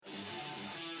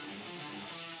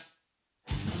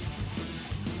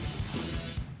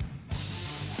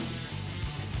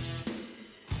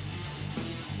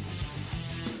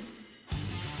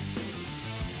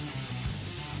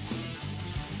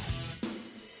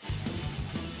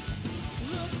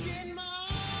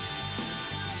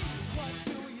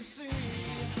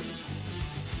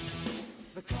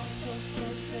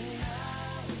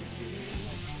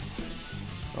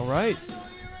All right.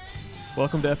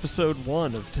 Welcome to episode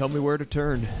 1 of Tell Me Where to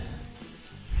Turn.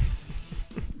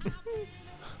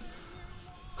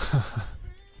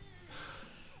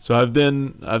 So I've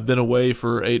been away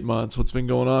for 8 months. What's been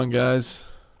going on, guys?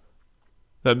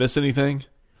 Did I miss anything?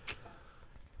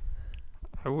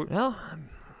 Well,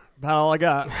 about all I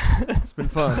got. It's been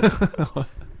fun. All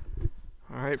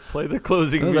right, play the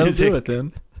closing That'll music. do it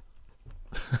then.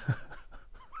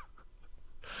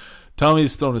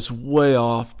 Tommy's thrown us way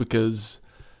off because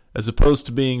as opposed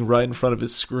to being right in front of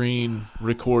his screen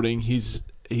recording, he's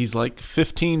like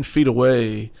 15 feet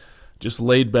away, just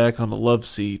laid back on the love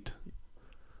seat.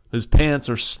 His pants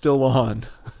are still on.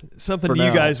 Something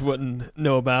you guys wouldn't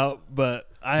know about, but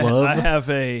I have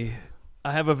a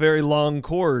very long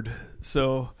cord,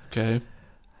 so okay.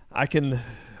 I can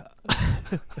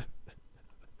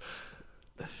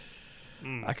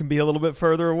be a little bit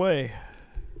further away.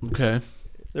 Okay.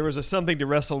 There was a something to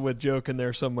wrestle with joke in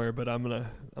there somewhere, but I'm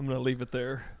gonna leave it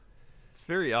there. It's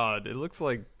very odd. It looks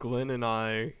like Glenn and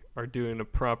I are doing a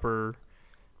proper,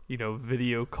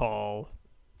 video call,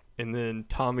 and then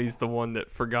Tommy's the one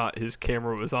that forgot his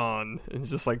camera was on and is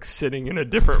just like sitting in a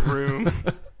different room.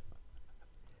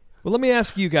 Well, let me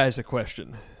ask you guys a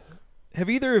question. Have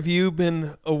either of you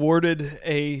been awarded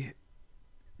a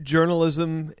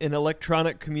Journalism in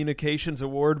Electronic Communications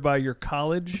award by your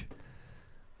college?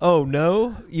 Oh,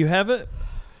 no? You haven't?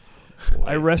 Boy.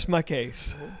 I rest my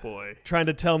case. Oh, boy. Trying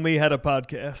to tell me how to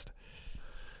podcast.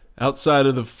 Outside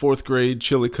of the 4th grade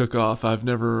chili cook-off, I've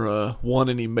never won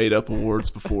any made-up awards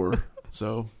before.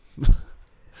 So,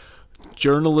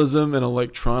 Journalism and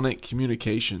Electronic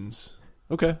Communications.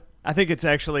 Okay. I think it's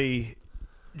actually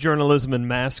Journalism and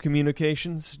Mass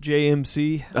Communications,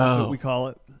 JMC. That's what we call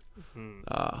it.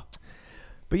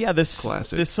 But yeah, this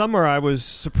summer I was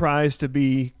surprised to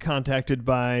be contacted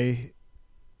by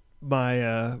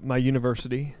my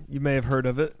university. You may have heard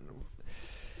of it.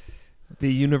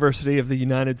 The University of the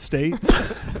United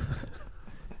States.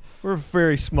 We're a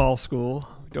very small school.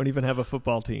 We don't even have a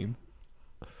football team.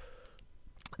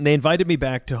 And they invited me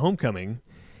back to homecoming.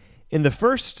 And the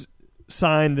first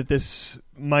sign that this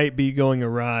might be going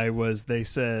awry was they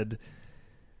said,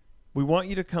 "We want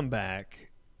you to come back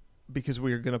because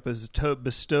we are going to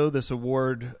bestow this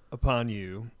award upon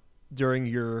you during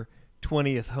your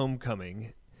 20th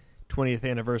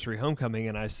anniversary homecoming."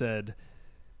 And I said,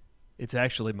 "It's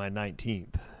actually my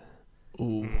 19th.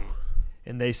 Ooh.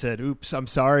 And they said, "Oops, I'm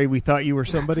sorry. We thought you were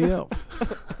somebody else."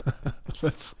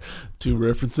 That's 2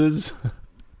 references.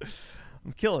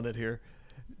 I'm killing it here.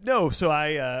 No, so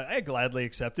I gladly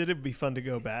accepted. It'd be fun to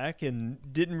go back and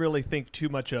didn't really think too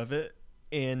much of it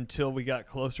until we got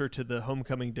closer to the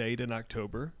homecoming date in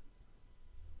October.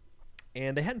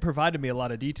 And they hadn't provided me a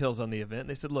lot of details on the event.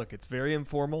 They said, "Look, it's very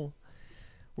informal.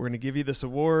 We're going to give you this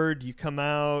award. You come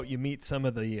out, you meet some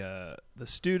of the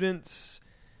students.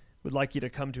 We'd like you to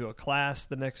come to a class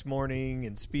the next morning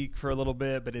and speak for a little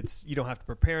bit, but you don't have to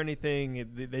prepare anything.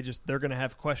 They're going to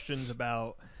have questions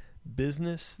about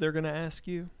business they're going to ask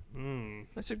you."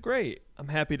 I said, "Great, I'm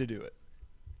happy to do it."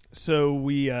 So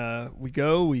we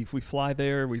fly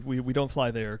there. We don't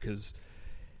fly there because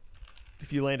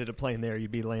if you landed a plane there,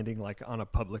 you'd be landing like on a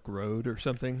public road or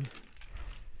something.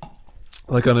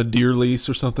 Like on a deer lease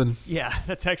or something? Yeah,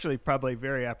 that's actually probably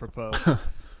very apropos.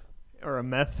 Or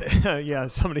a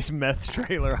somebody's meth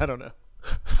trailer. I don't know.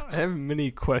 I have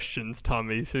many questions,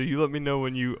 Tommy, so you let me know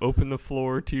when you open the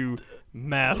floor to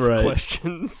mass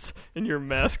questions in your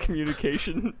mass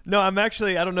communication. No, I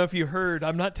don't know if you heard,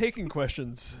 I'm not taking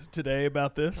questions today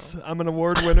about this. I'm an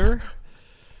award winner,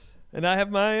 and I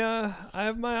have my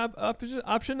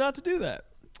option not to do that.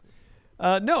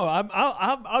 No,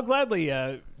 I'll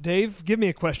gladly, Dave, give me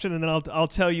a question, and then I'll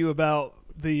tell you about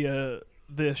the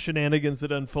shenanigans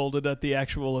that unfolded at the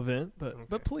actual event.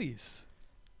 But please.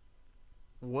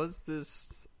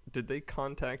 Did they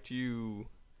contact you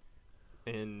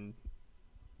and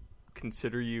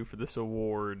consider you for this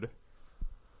award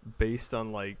based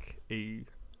on like a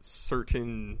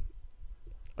certain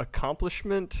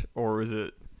accomplishment, or is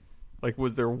it like,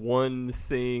 was there one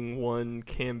thing, one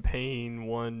campaign,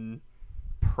 one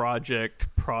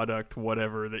product,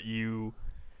 whatever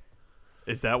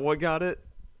is that what got it?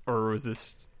 Or was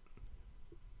this?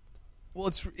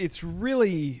 Well, it's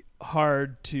really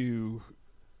hard to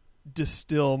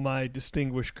distill my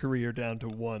distinguished career down to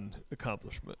one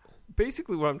accomplishment.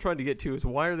 Basically, what I'm trying to get to is,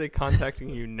 why are they contacting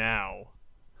you now?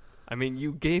 I mean,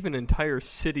 you gave an entire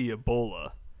city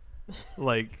Ebola.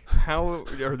 Like, how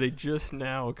are they just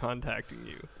now contacting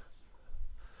you?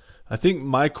 I think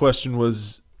my question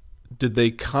was, did they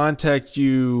contact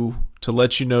you to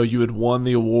let you know you had won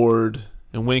the award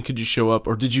And when could you show up?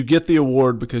 Or did you get the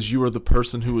award because you were the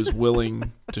person who was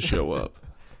willing to show up?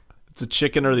 It's a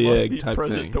chicken or the Must egg be type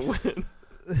present thing. to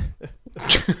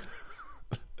win.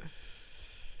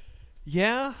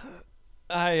 Yeah,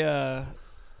 I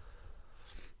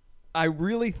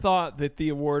really thought that the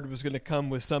award was going to come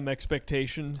with some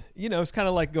expectation. You know, it's kind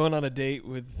of like going on a date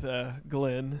with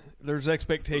Glenn. There's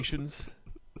expectations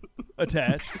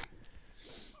attached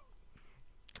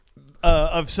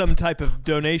of some type of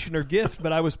donation or gift,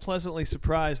 but I was pleasantly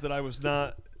surprised that I was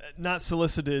not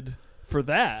solicited for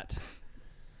that.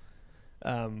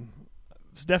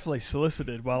 Was definitely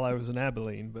solicited while I was in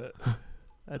Abilene, but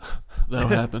That'll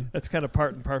happen. that's kind of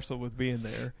part and parcel with being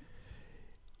there.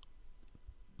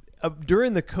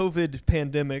 During the COVID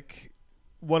pandemic,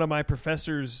 one of my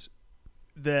professors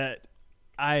that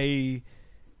I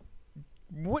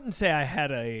wouldn't say I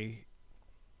had a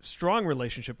strong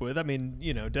relationship with. I mean,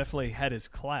 you know, definitely had his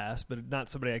class, but not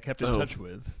somebody I kept in touch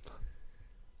with.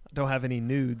 I don't have any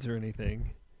nudes or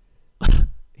anything.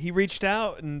 He reached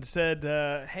out and said,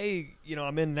 hey, you know,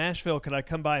 I'm in Nashville. Could I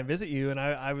come by and visit you? And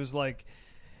I was like,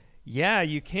 yeah,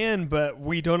 you can, but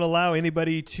we don't allow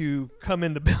anybody to come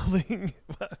in the building.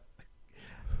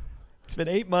 It's been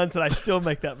 8 months and I still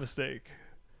make that mistake.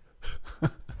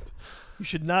 You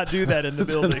should not do that in the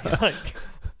building.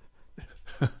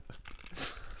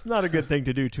 It's not a good thing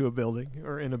to do to a building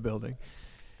or in a building.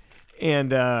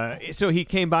 And so he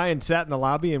came by and sat in the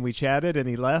lobby and we chatted and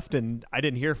he left and I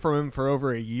didn't hear from him for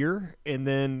over a year. And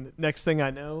then next thing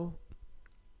I know,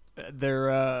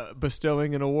 they're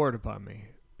bestowing an award upon me.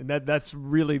 And that's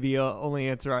really the only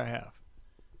answer I have.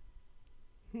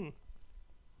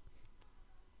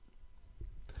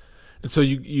 And so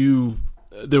you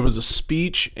there was a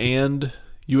speech and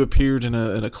you appeared in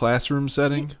a classroom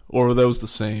setting, or were those the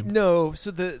same? No,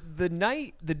 so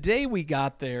the day we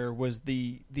got there was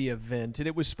the event, and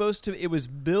it was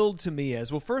billed to me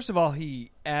as, well, first of all,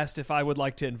 he asked if I would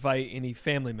like to invite any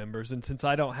family members, and since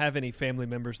I don't have any family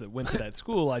members that went to that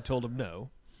school, I told him no.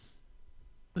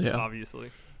 Yeah.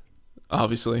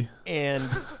 Obviously. And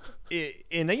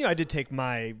you know, I did take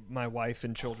my wife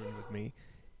and children with me.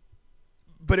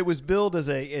 But it was billed as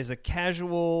a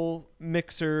casual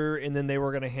mixer, and then they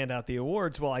were going to hand out the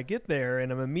awards. Well, I get there,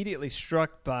 and I'm immediately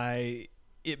struck by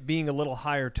it being a little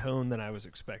higher tone than I was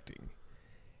expecting.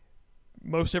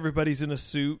 Most everybody's in a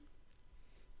suit,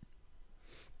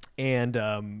 and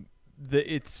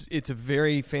it's a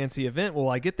very fancy event. Well,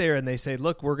 I get there, and they say,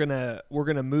 "Look, we're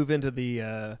gonna move into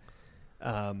the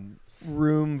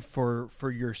room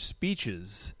for your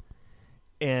speeches."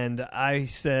 And I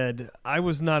said, I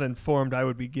was not informed I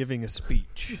would be giving a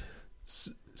speech.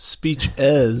 Speech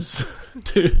as.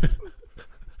 Dude.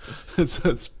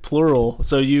 It's plural.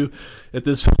 So you, at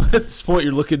this point,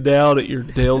 you're looking down at your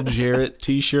Dale Jarrett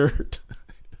T-shirt.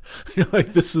 You're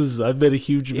like, I've made a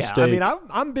huge mistake. I mean,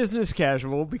 I'm business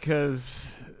casual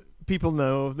because people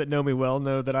that know me well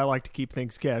know that I like to keep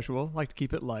things casual, like to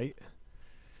keep it light.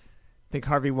 I think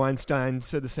Harvey Weinstein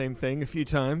said the same thing a few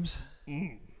times.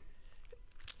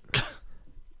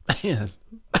 Man.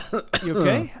 You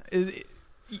okay?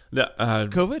 No,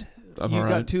 COVID? I'm you all right.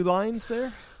 got 2 lines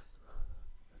there?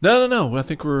 No. I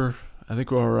think we're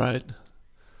all right.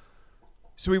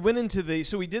 So we went into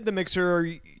we did the mixer.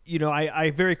 You know,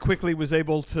 I very quickly was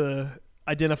able to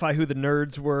identify who the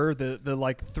nerds were. The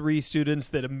like 3 students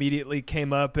that immediately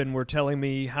came up and were telling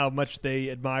me how much they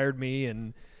admired me,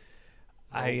 and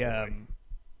I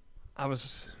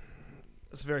was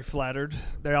very flattered.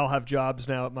 They all have jobs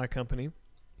now at my company.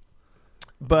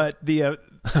 But the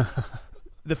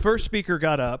first speaker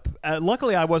got up.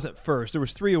 Luckily, I wasn't first. There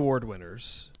was 3 award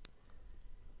winners.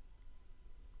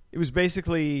 It was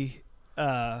basically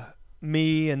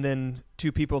me and then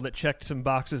 2 people that checked some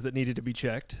boxes that needed to be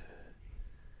checked.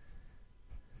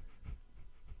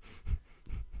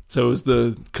 So it was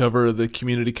the cover of the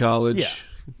community college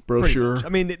brochure. I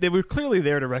mean, they were clearly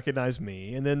there to recognize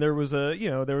me. And then there was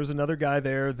another guy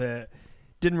there that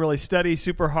didn't really study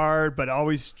super hard, but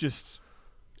always just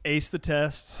aced the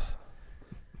tests.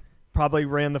 Probably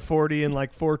ran the 40 in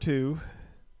like 4.2.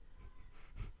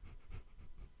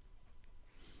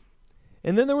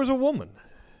 And then there was a woman,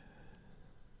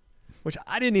 which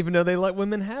I didn't even know they let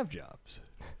women have jobs.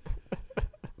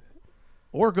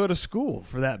 Or go to school,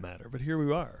 for that matter. But here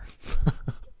we are.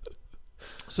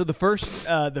 So the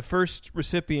first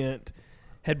recipient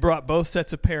had brought both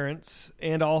sets of parents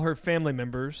and all her family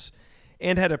members,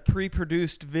 and had a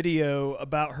pre-produced video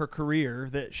about her career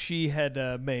that she had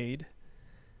made.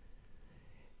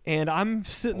 And I'm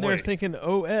sitting there thinking,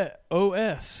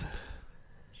 OS.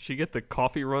 She get the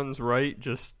coffee runs right,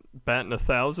 just batting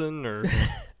 1,000, or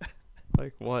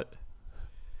like what?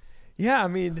 Yeah, I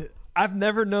mean, I've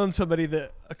never known somebody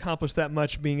that accomplished that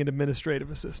much being an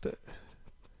administrative assistant.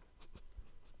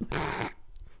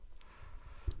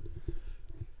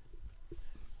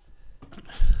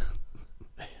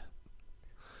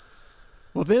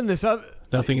 Well, then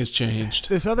Nothing has changed.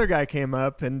 this other guy came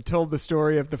up and told the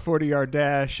story of the 40-yard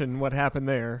dash and what happened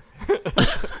there.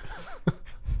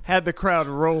 Had the crowd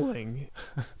rolling.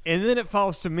 And then it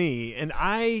falls to me. And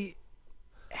I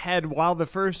had, while the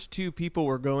first two people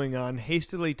were going on,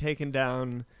 hastily taken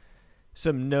down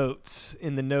some notes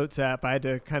in the notes app. I had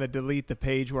to kind of delete the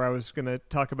page where I was going to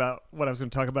talk about what I was going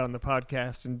to talk about on the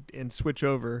podcast and switch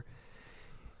over.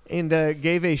 And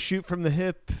gave a shoot from the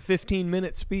hip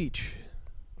 15-minute speech.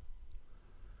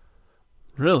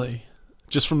 Really?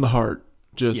 Just from the heart?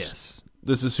 Yes.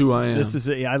 This is who I am. This is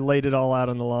it. Yeah, I laid it all out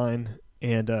on the line,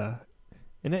 and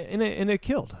it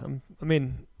killed. I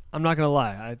mean, I'm not going to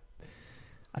lie.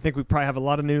 I think we probably have a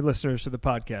lot of new listeners to the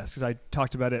podcast because I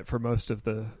talked about it for most of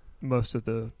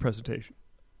the presentation.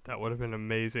 That would have been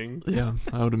amazing. Yeah,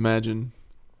 I would imagine.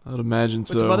 So.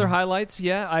 Some other highlights,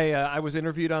 yeah. I was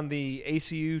interviewed on the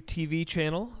ACU TV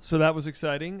channel, so that was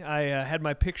exciting. I had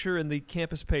my picture in the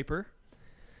campus paper.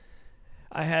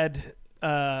 I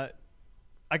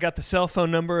got the cell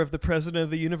phone number of the president of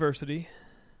the university.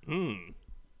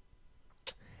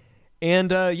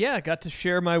 And I got to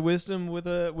share my wisdom with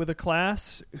a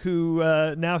class who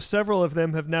now several of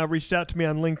them have now reached out to me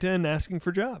on LinkedIn asking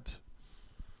for jobs.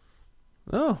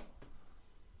 Oh.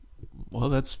 Well,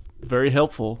 that's very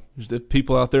helpful. There's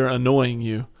people out there annoying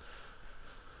you.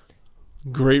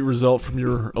 Great result from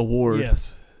your award.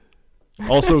 Yes.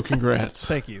 Also, congrats.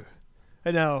 Thank you.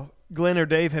 And now, Glenn or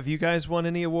Dave, have you guys won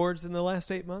any awards in the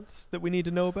last 8 months that we need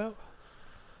to know about?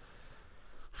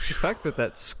 The fact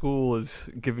that school is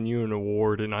giving you an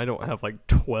award and I don't have like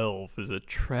 12 is a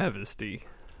travesty.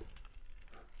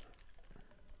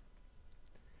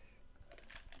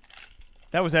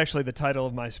 That was actually the title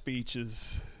of my speech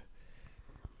is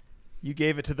you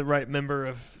gave it to the right member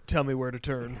of Tell Me Where to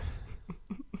Turn.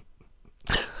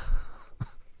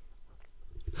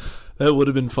 That would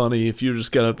have been funny if you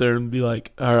just got up there and be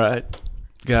like, all right,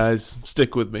 guys,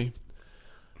 stick with me.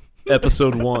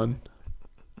 Episode 1.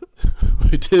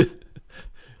 We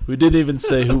didn't even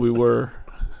say who we were.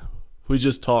 We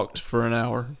just talked for an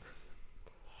hour.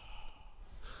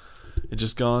 It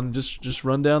just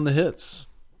run down the hits.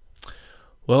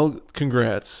 Well,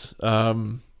 congrats.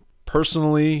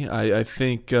 Personally, I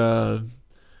think in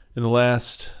the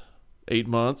last 8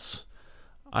 months,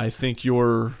 I think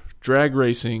your drag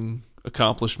racing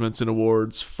accomplishments and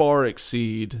awards far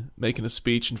exceed making a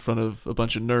speech in front of a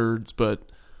bunch of nerds, but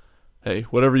hey,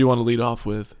 whatever you want to lead off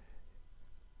with.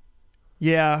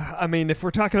 Yeah, I mean, if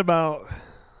we're talking about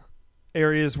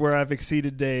areas where I've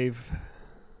exceeded Dave,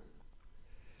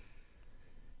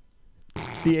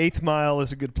 the 8th mile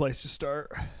is a good place to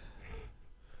start.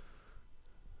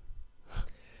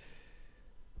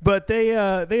 But they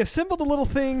assembled a little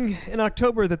thing in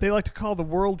October that they like to call the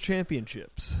World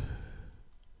Championships.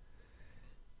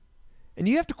 And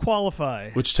you have to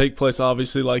qualify. Which take place,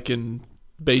 obviously, like in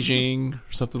Beijing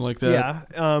or something like that.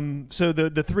 Yeah. So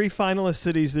the 3 finalist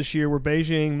cities this year were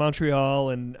Beijing, Montreal,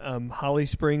 and Holly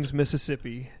Springs,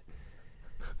 Mississippi.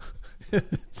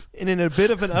 And in a bit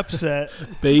of an upset...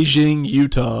 Beijing,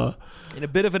 Utah. In a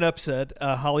bit of an upset,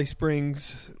 Holly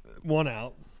Springs won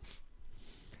out.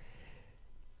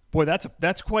 Boy,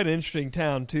 that's quite an interesting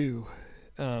town, too,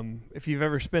 if you've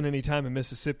ever spent any time in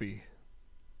Mississippi.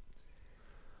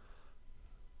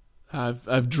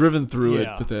 I've driven through it,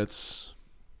 but that's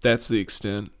the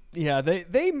extent. Yeah, they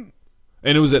and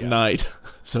it was at night,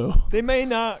 so they may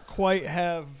not quite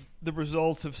have the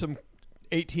results of some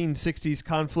 1860s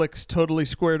conflicts totally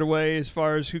squared away as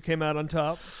far as who came out on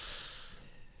top.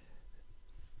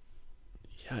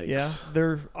 Yikes. Yeah,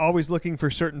 they're always looking for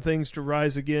certain things to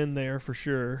rise again there for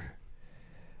sure.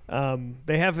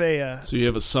 They have so you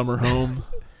have a summer home.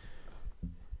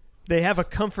 They have a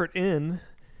Comfort Inn,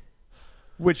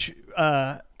 which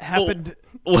happened.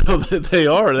 Well, they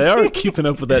are keeping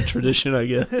up with that tradition, I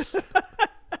guess.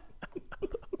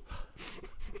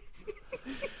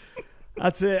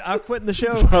 That's it. I'm quitting the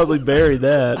show. Probably buried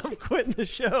that. I'm quitting the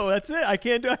show. That's it. I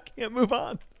can't move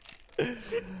on.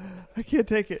 I can't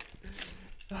take it.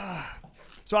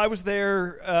 So I was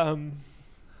there.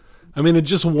 I mean, it's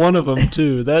just one of them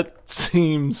too. That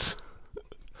seems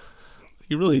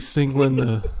you're really singling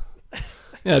the.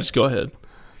 Yeah, just go ahead.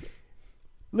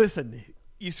 Listen,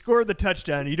 you scored the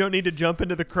touchdown. You don't need to jump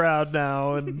into the crowd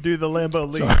now and do the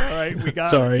Lambeau Leap. All right, we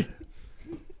got it.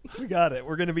 We got it.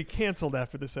 We're going to be canceled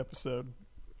after this episode.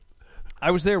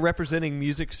 I was there representing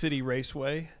Music City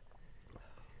Raceway.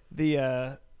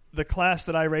 The the class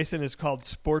that I race in is called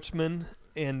Sportsman,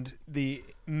 and the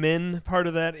men part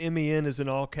of that, MEN, is in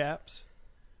all caps.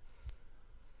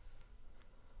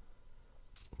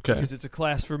 Okay. Because it's a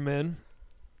class for men.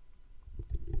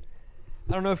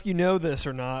 I don't know if you know this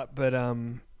or not, but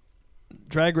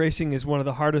drag racing is one of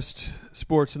the hardest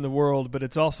sports in the world, but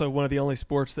it's also one of the only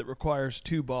sports that requires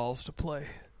 2 balls to play.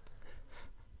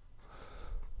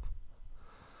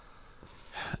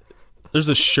 There's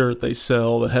a shirt they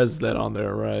sell that has that on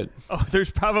there, right? Oh,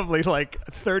 there's probably like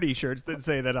 30 shirts that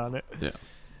say that on it. Yeah.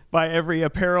 By every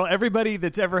apparel, everybody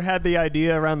that's ever had the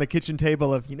idea around the kitchen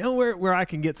table of, where I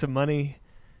can get some money,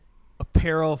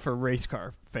 apparel for race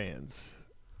car fans.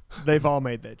 They've all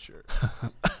made that shirt.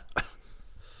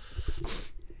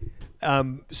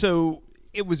 So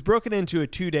it was broken into a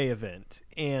 2-day event,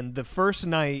 and the first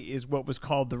night is what was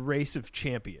called the Race of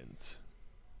Champions.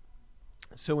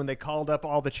 So when they called up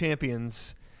all the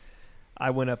champions,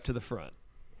 I went up to the front.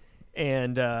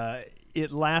 And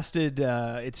it lasted,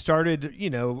 it started,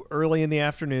 early in the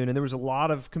afternoon, and there was a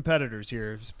lot of competitors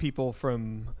here. It was people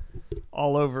from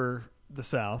all over the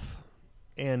South,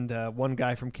 and one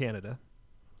guy from Canada.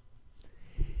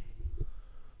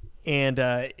 And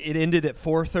it ended at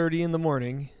 4:30 in the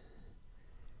morning,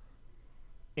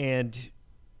 and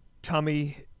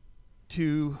Tommy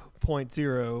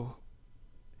 2.0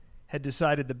 had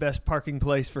decided the best parking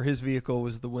place for his vehicle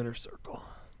was the winner's circle.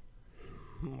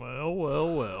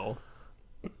 Well.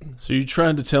 So you're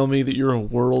trying to tell me that you're a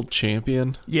world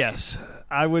champion? Yes,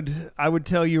 I would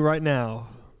tell you right now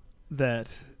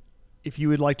that if you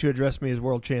would like to address me as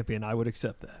world champion, I would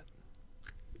accept that.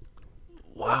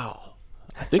 Wow.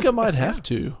 I think I might have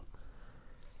to.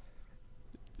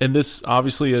 And this,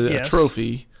 obviously, a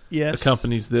trophy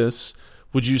accompanies this.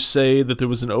 Would you say that there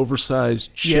was an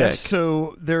oversized check? Yes,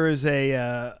 so there is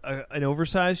an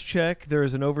oversized check. There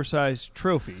is an oversized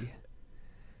trophy.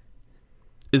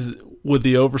 Would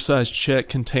the oversized check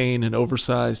contain an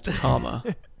oversized comma?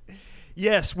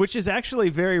 Yes, which is actually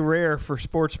very rare for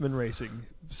sportsman racing.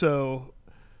 So,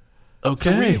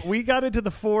 okay, so we got into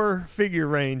the 4-figure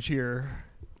range here.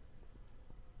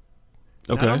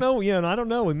 Okay, I don't know. I don't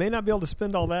know. We may not be able to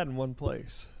spend all that in one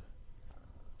place.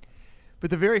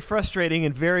 But the very frustrating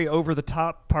and very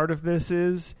over-the-top part of this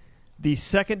is the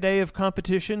second day of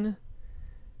competition,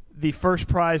 the first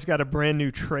prize got a brand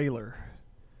new trailer.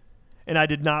 And I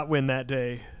did not win that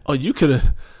day. Oh, you could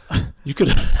have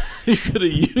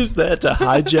used that to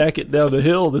hijack it down the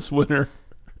hill this winter.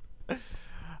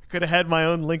 Could have had my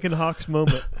own Lincoln Hawks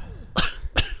moment.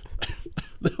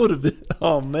 That would have been,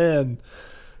 oh man.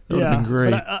 That would have been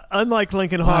great. But unlike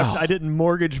Lincoln Hawks, I didn't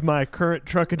mortgage my current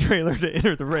truck and trailer to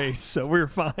enter the race, so we were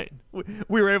fine.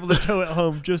 We were able to tow it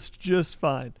home just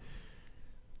fine.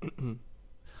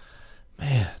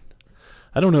 Man,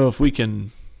 I don't know if we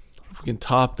can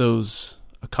top those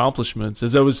accomplishments.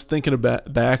 As I was thinking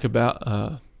back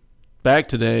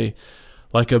today,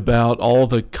 like about all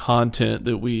the content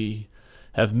that we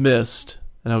have missed,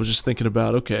 and I was just thinking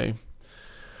about, okay,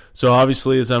 so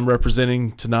obviously as I'm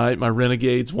representing tonight, my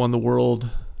Renegades won the World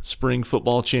Spring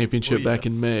Football Championship back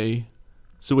in May.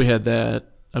 So we had that.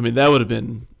 I mean, that would have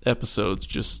been episodes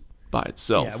just by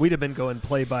itself. Yeah, we'd have been going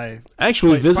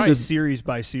visited series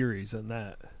by series on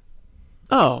that.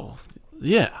 Oh,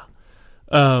 yeah.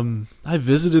 I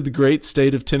visited the great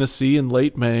state of Tennessee in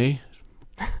late May.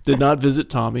 Did not visit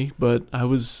Tommy, but I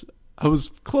was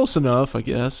close enough, I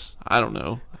guess. I don't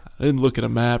know. I didn't look at a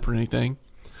map or anything.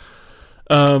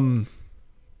 I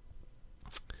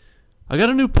got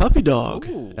a new puppy dog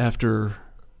after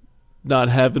not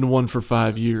having one for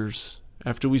 5 years.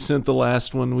 After we sent the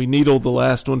last one, we needled the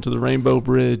last one to the Rainbow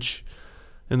Bridge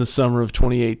in the summer of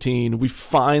 2018. We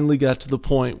finally got to the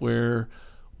point where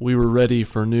we were ready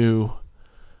for a new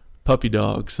puppy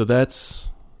dog. So that's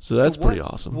pretty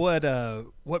awesome.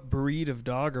 What breed of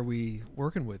dog are we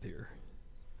working with here?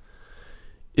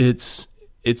 It's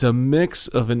a mix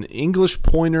of an English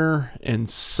pointer and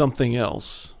something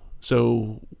else.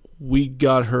 So we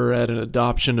got her at an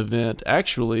adoption event,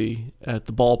 actually at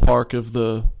the ballpark of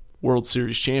the World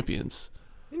Series champions.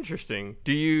 Interesting.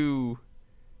 Do you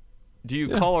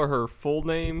call her full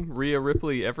name, Rhea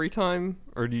Ripley, every time?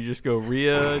 Or do you just go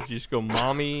Rhea? Do you just go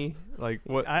Mommy? Like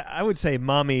what? I would say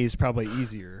Mommy is probably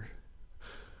easier.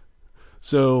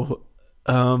 So,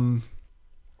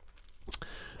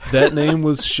 that name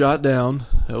was shot down.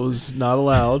 That was not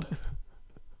allowed.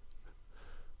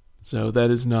 So that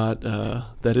is not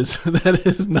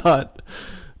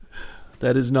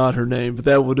her name. But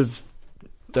that would have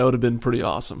been pretty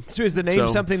awesome. So is the name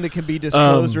something that can be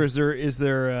disclosed, or is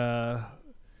there?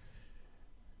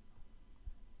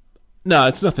 No,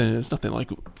 it's nothing. It's nothing like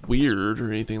weird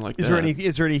or anything like that.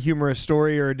 Is there any humorous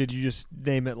story, or did you just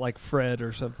name it like Fred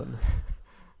or something?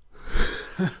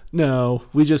 No,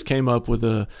 we just came up with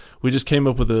a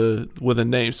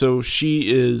name. So she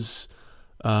is.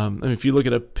 If you look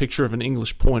at a picture of an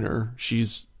English pointer,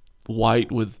 she's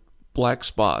white with black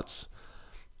spots.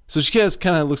 So she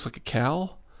kind of looks like a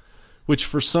cow, which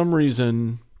for some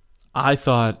reason I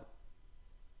thought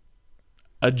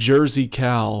a Jersey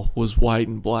cow was white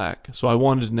and black. So I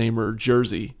wanted to name her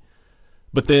Jersey.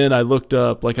 But then I looked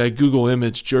up, I Google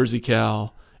image Jersey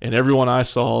cow, and everyone I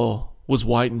saw was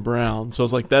white and brown. So I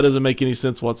was like, that doesn't make any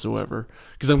sense whatsoever,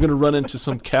 because I'm going to run into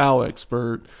some cow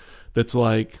expert that's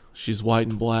like, she's white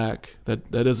and black.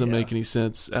 That doesn't make any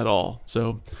sense at all.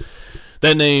 So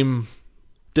that name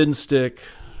didn't stick.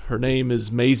 Her name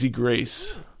is Maisie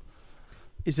Grace.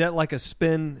 Is that like a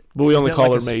spin? But we only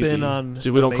call her Maisie.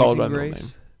 We don't call her by her name.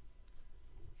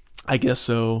 I guess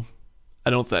so. I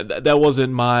don't. That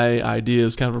wasn't my idea. It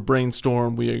was kind of a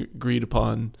brainstorm. We agreed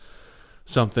upon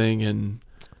something, and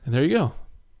there you go.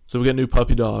 So we got a new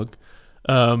puppy dog.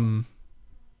 I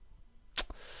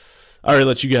already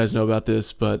let you guys know about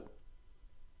this, but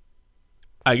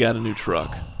I got a new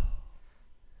truck.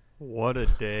 What a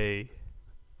day.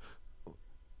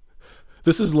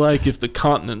 This is like if the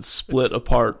continents split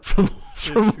apart from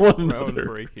one another.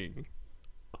 Groundbreaking.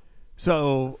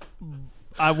 So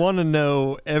I want to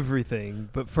know everything,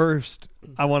 but first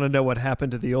I want to know what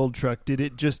happened to the old truck.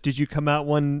 Did you come out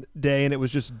one day and it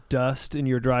was just dust in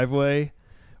your driveway,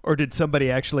 or did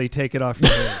somebody actually take it off your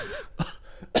hands?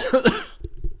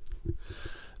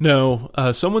 No,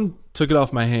 someone took it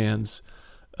off my hands.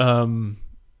 I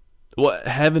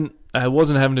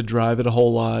wasn't having to drive it a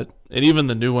whole lot, and even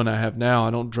the new one I have now,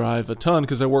 I don't drive a ton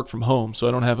because I work from home, so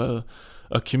I don't have a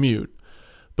commute.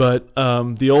 But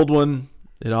the old one,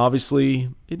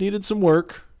 it needed some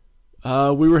work.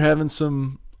 We were having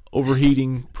some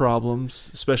overheating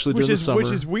problems, especially during the summer.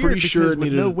 Which is weird, because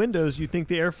with no windows, you'd think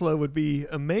the airflow would be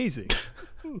amazing.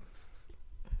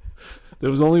 There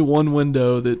was only one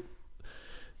window that,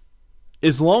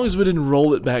 as long as we didn't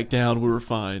roll it back down, we were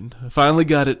fine. I finally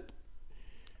got it.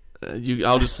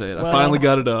 I'll just say it. I finally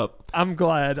got it up. I'm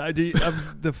glad.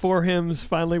 The 4 hymns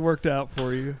finally worked out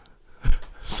for you.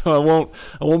 So I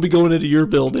won't be going into your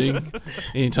building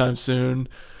anytime soon.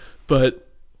 But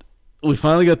we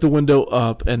finally got the window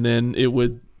up, and then it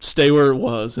would stay where it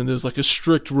was. And there's like a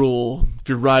strict rule: if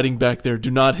you're riding back there,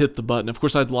 do not hit the button. Of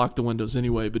course, I'd lock the windows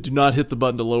anyway, but do not hit the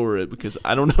button to lower it, because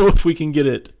I don't know if we can get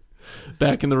it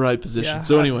back in the right position. Yeah,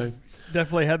 so anyway,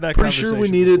 definitely had that. Pretty sure we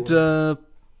needed.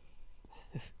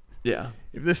 Yeah.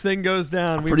 If this thing goes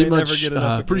down, we may never get it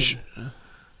up again.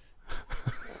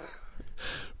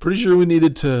 Pretty sure we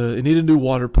needed a new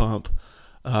water pump,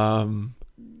 and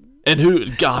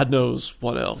God knows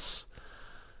what else.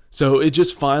 So it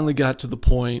just finally got to the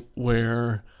point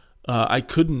where I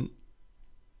didn't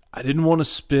want to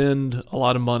spend a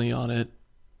lot of money on it,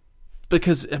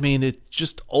 because it's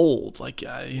just old.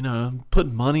 I'm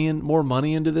putting more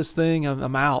money into this thing.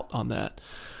 I'm out on that.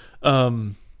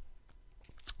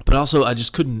 But also I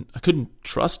couldn't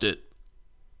trust it.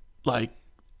 Like,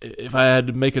 if I had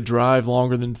to make a drive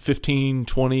longer than 15,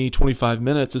 20, 25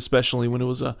 minutes, especially when it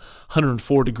was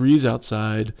 104 degrees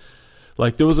outside,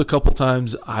 like there was a couple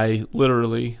times I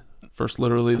literally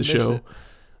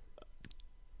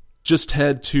just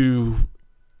had to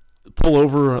pull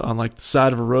over on like the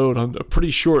side of a road on a pretty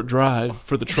short drive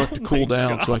for the truck to cool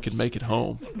down so I could make it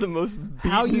home. It's the most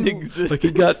beaten existence. Like,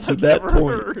 it got to that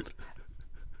point. Heard.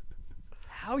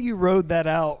 How you rode that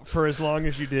out for as long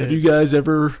as you did? Have you guys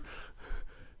ever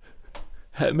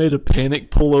made a panic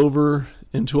pullover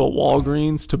into a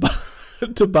Walgreens to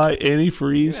buy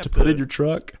antifreeze to put in your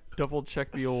truck? Double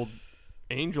check the old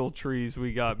angel trees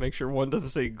we got. Make sure one doesn't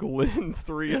say Glenn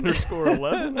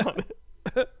 3_11 on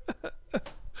it.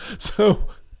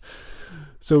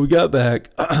 So we got back.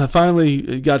 Finally,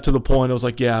 it got to the point. I was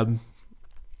like, yeah,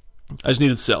 I just need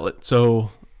to sell it. So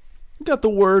got the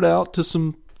word out to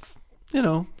some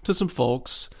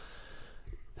folks.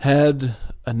 Had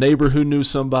a neighbor who knew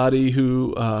somebody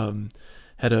who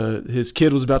his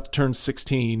kid was about to turn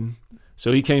 16.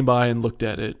 So he came by and looked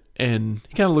at it. And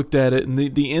he kind of looked at it. And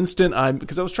the instant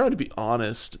because I was trying to be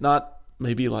honest, not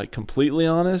maybe like completely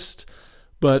honest,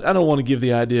 but I don't want to give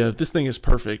the idea of this thing is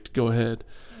perfect, go ahead.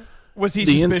 Was he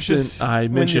the suspicious instant I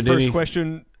mentioned when your first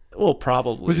question? Well,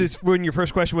 probably. Was this when your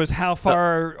first question was, how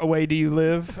far away do you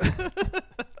live?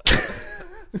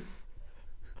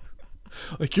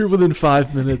 Like, you're within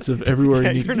 5 minutes of everywhere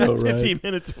you need to go, right? You're not 15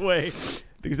 minutes away,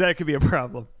 because that could be a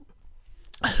problem.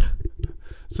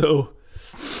 So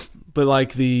But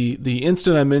like the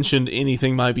instant I mentioned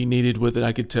anything might be needed with it,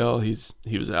 I could tell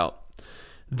he was out.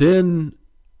 Then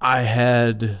I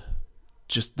had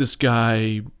just this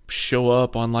guy show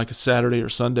up on like a Saturday or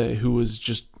Sunday who was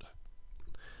just,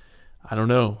 I don't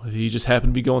know. He just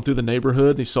happened to be going through the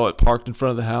neighborhood and he saw it parked in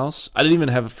front of the house. I didn't even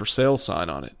have a for sale sign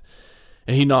on it.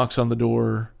 And he knocks on the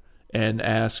door and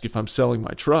asks if I'm selling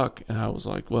my truck. And I was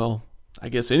like, well, I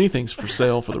guess anything's for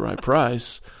sale for the right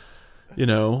price, you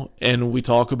know. And we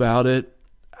talk about it.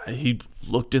 He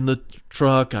looked in the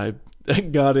truck. I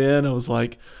got in. I was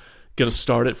like, gonna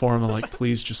start it for him. I'm like,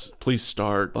 please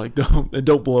start. Like,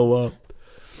 don't blow up.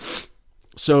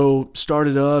 So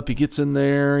started up. He gets in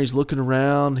there. He's looking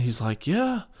around. He's like,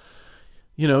 yeah,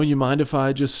 you know, you mind if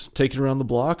I just take it around the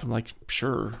block? I'm like,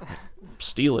 sure.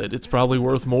 Steal it. It's probably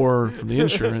worth more from the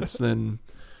insurance than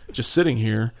just sitting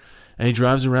here. And he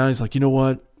drives around. He's like, you know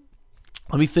what?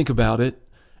 Let me think about it,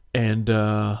 and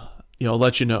I'll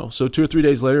let you know. So 2 or 3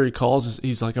 days later, he calls.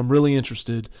 He's like, I'm really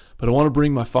interested, but I want to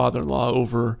bring my father-in-law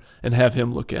over and have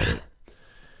him look at it.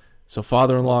 So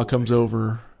father-in-law comes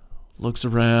over, looks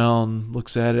around,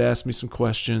 looks at it, asks me some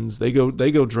questions. They go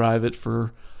drive it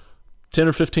for 10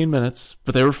 or 15 minutes,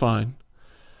 but they were fine.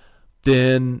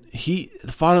 Then the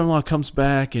father-in-law comes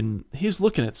back and he's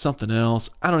looking at something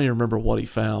else. I don't even remember what he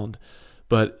found,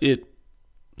 but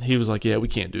he was like, yeah, we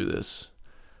can't do this.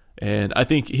 And I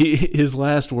think his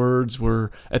last words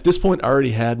were, at this point I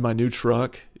already had my new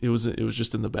truck. It was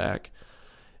just in the back.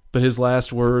 But his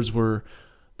last words were,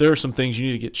 there are some things you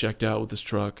need to get checked out with this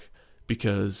truck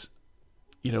because,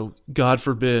 you know, God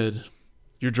forbid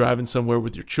you're driving somewhere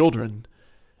with your children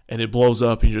and it blows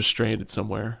up and you're just stranded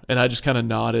somewhere. And I just kind of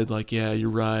nodded like, yeah, you're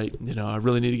right. You know, I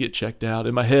really need to get checked out.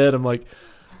 In my head, I'm like,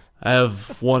 I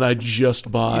have one I just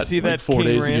bought. You see like that 4 King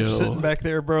days Ranch ago. sitting back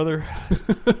there, brother?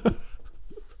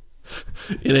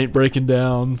 It ain't breaking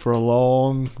down for a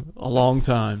long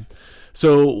time.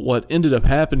 So what ended up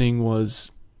happening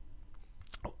was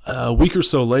a week or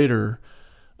so later,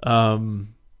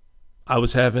 I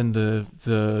was having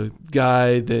the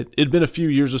guy that it had been a few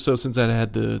years or so since I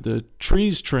had the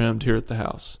trees trimmed here at the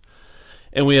house.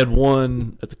 And we had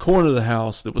one at the corner of the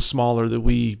house that was smaller that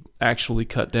we actually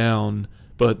cut down,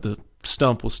 but the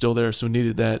stump was still there, so we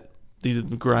needed to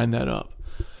grind that up.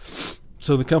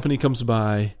 So the company comes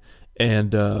by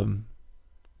and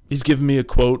he's giving me a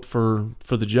quote for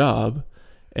the job,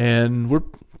 and we're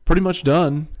pretty much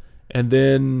done. And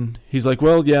then he's like,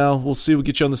 well, yeah, we'll see. We'll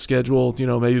get you on the schedule, you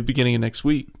know, maybe beginning of next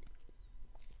week.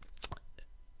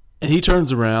 And he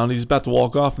turns around. He's about to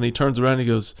walk off, and he turns around and he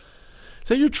goes, is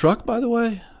that your truck, by the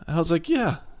way? And I was like,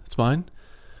 yeah, it's mine.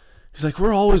 He's like,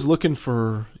 we're always looking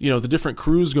for, you know, the different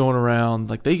crews going around.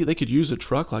 Like, they could use a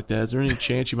truck like that. Is there any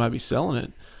chance you might be selling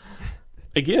it?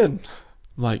 Again,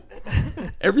 I'm like,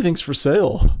 everything's for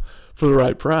sale for the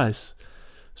right price.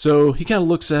 So he kind of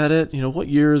looks at it. You know, what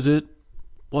year is it?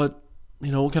 What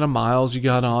kind of miles you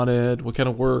got on it? What kind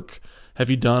of work have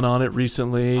you done on it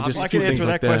recently? Just I a few can things answer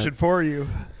like that question for you.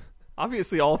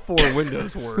 Obviously, all 4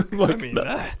 windows work. Like, I mean,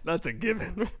 that's a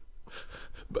given.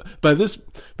 By this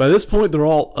point, they're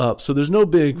all up, so there's no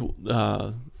big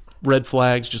red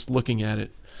flags just looking at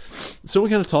it. So we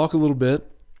kind of talk a little bit,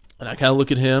 and I kind of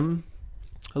look at him.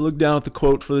 I look down at the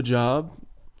quote for the job.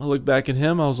 I look back at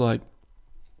him. I was like,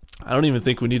 I don't even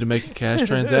think we need to make a cash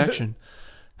transaction.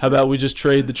 How about we just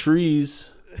trade the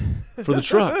trees for the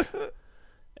truck?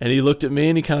 And he looked at me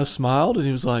and he kind of smiled and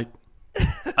he was like,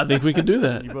 I think we can do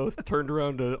that. You both turned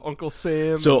around to Uncle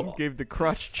Sam and gave the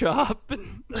crotch chop.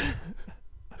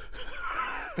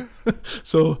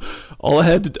 So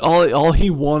all he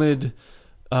wanted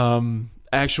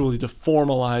actually to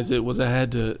formalize it was I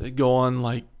had to go on,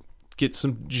 like, get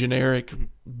some generic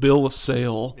bill of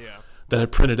sale that I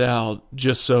printed out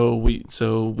just so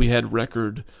we had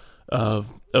record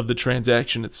of the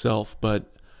transaction itself.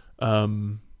 But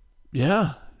and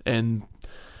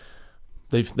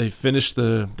they finished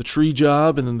the tree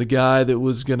job, and then the guy that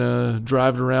was gonna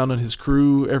drive it around on his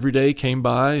crew every day came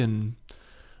by and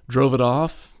drove it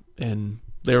off, and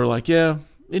they were like, yeah,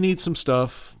 it needs some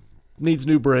stuff, needs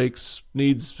new brakes,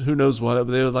 needs who knows what.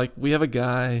 But they were like, we have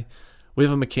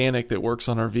a mechanic that works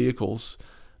on our vehicles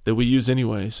that we use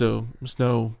anyway, so it's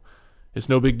no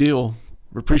big deal.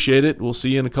 We appreciate it. We'll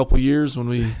see you in a couple of years when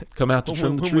we come out to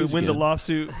trim the trees when again. the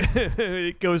lawsuit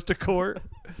it goes to court.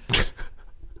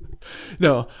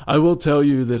 No, I will tell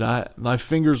you that my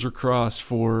fingers were crossed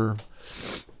for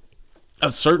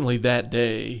certainly that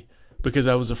day, because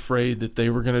I was afraid that they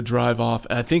were going to drive off.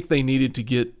 And I think they needed to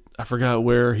get, I forgot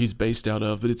where he's based out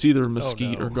of, but it's either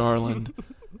Mesquite or Garland.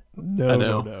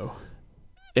 No.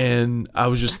 And I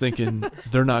was just thinking,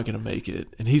 they're not going to make it.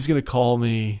 And he's going to call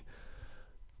me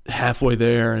halfway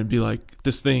there and be like,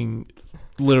 this thing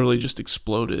literally just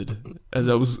exploded as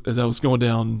I was going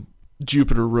down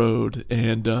Jupiter Road,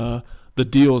 and the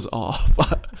deal's off.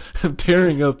 I'm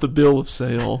tearing up the bill of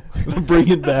sale. I'm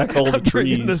bringing back all the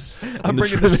trees. I'm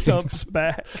bringing the stumps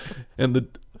back. And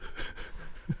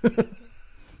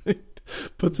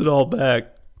puts it all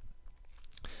back.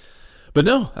 But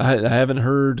no, I haven't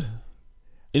heard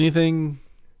anything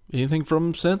from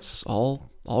him since. All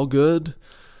good.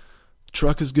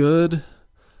 Truck is good.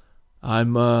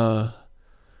 I'm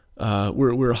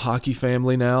we're a hockey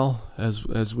family now,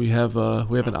 as we have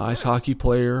an ice hockey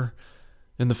player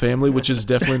in the family, which is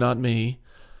definitely not me.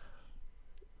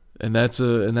 And that's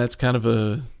kind of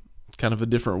a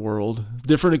different world,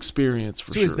 different experience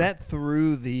for sure. So is that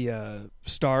through the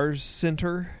Stars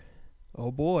Center?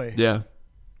 Oh boy. Yeah.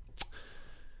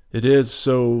 It is.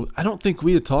 So I don't think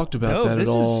we had talked about that at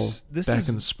all back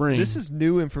in the spring. This is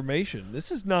new information.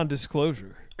 This is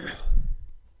non-disclosure.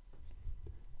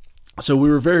 So we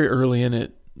were very early in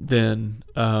it then,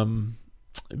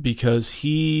 because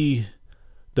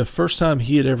the first time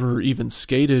he had ever even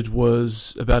skated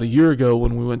was about a year ago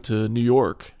when we went to New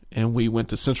York, and we went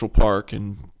to Central Park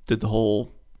and did the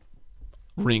whole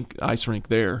ice rink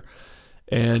there.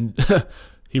 And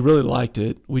he really liked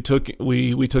it. We took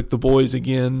the boys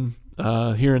again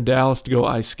here in Dallas to go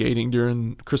ice skating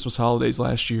during Christmas holidays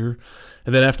last year.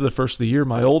 And then after the first of the year,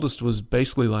 my oldest was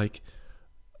basically like,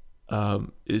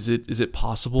 is it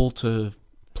possible to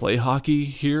play hockey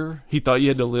here? He thought you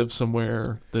had to live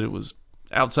somewhere that it was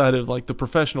outside of like the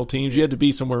professional teams. You had to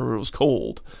be somewhere where it was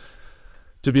cold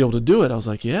to be able to do it. I was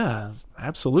like, yeah,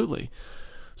 absolutely.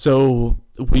 So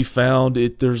we found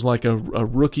it. There's like a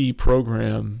rookie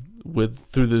program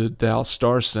through the Dallas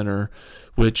Star Center,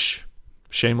 which,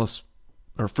 shameless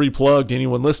or free plug to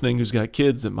anyone listening who's got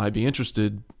kids that might be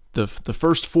interested. The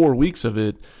first 4 weeks of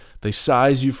it, they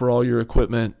size you for all your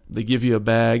equipment. They give you a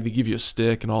bag, they give you a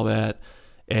stick and all that.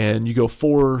 And you go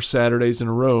 4 Saturdays in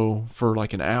a row for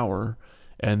like an hour.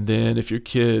 And then if your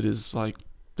kid is like,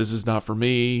 this is not for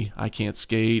me, I can't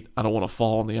skate, I don't want to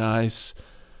fall on the ice.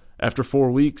 After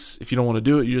 4 weeks, if you don't want to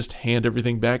do it, you just hand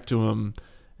everything back to them,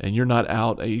 and you're not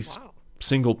out a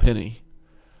single penny.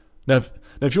 Now,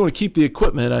 if you want to keep the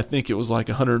equipment, I think it was like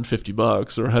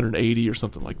 $150 or $180 or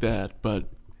something like that. But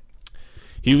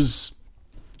he was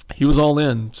all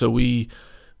in. So we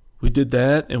did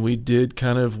that, and we did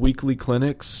kind of weekly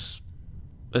clinics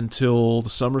until the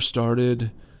summer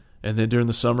started. And then during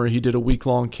the summer, he did a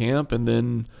week-long camp. And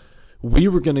then we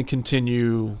were going to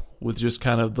continue with just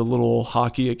kind of the little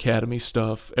hockey academy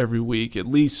stuff every week, at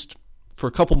least for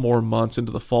a couple more months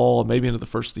into the fall, maybe into the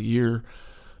first of the year.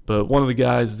 But one of the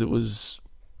guys that was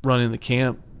running the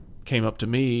camp came up to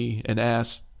me and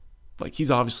asked, like, he's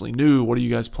obviously new, what are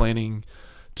you guys planning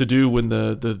to do when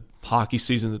the hockey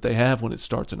season that they have when it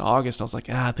starts in August? I was like,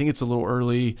 I think it's a little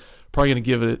early. Probably going to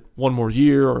give it one more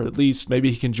year, or at least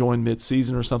maybe he can join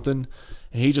mid-season or something.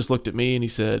 And he just looked at me and he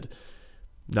said,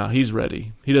 no, he's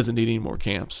ready. He doesn't need any more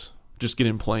camps. Just get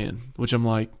him playing. Which I'm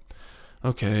like,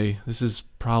 okay, this is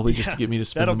probably just to get me to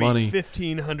spend the money. That'll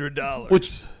be $1,500.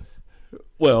 Which,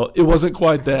 well, it wasn't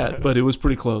quite that, but it was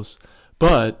pretty close.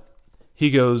 But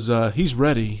he goes, he's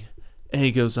ready. And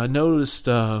he goes, I noticed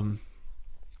you're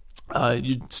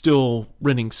still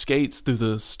renting skates through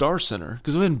the Star Center,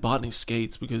 because we hadn't bought any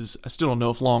skates because I still don't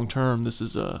know if long-term this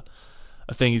is a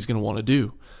thing he's going to want to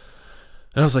do.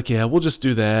 And I was like, yeah, we'll just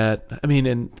do that. I mean,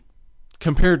 and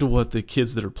compared to what the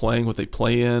kids that are playing, what they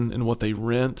play in and what they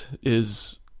rent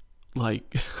is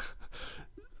like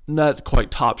not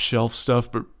quite top shelf stuff,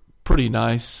 but pretty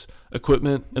nice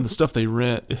equipment. And the stuff they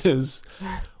rent is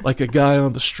like a guy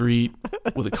on the street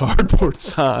with a cardboard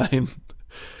sign.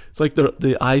 It's like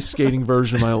the ice skating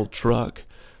version of my old truck,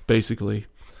 basically.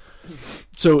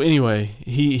 So anyway,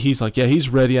 he's like, yeah, he's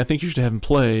ready. I think you should have him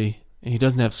play. And he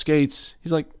doesn't have skates.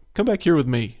 He's like, come back here with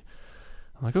me.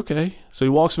 I'm like, okay. So he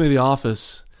walks me to the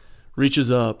office, reaches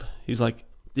up. He's like,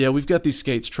 yeah, we've got these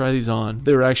skates. Try these on.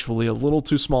 They were actually a little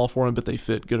too small for him, but they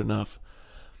fit good enough.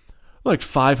 Like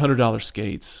 $500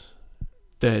 skates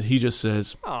that he just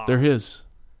says, they're his.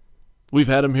 We've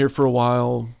had them here for a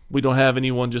while. We don't have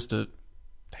anyone just to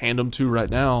hand them to right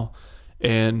now.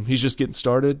 And he's just getting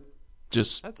started.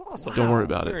 Just That's awesome. Don't worry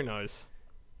about it. Very nice.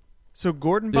 So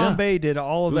Gordon Bombay did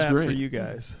all of that great. for you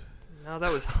guys. No,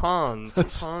 that was Hans.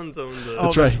 Hans owned the,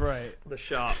 that's right. The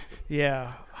shop.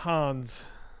 Yeah, Hans.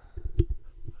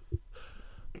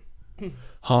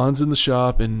 Hans in the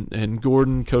shop, and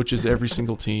Gordon coaches every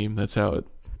single team. That's how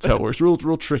it works.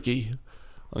 Real tricky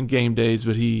on game days,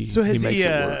 but he makes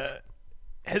it work.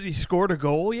 Has he scored a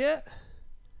goal yet?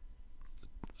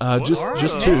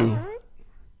 Just two.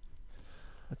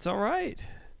 That's all right.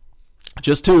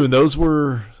 Just two, and those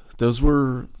were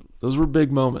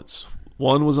big moments.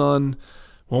 One was on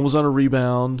a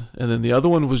rebound, and then the other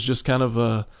one was just kind of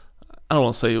a, I don't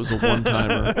want to say it was a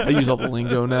one-timer. I use all the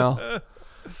lingo now.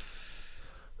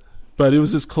 But it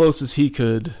was as close as he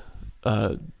could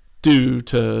do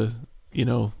to,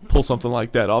 pull something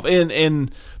like that off.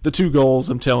 And the two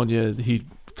goals, I'm telling you, he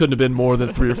couldn't have been more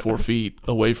than 3 or 4 feet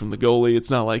away from the goalie.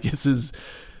 It's not like he's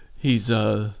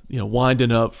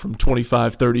winding up from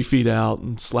 25, 30 feet out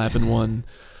and slapping one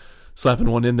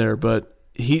in there. But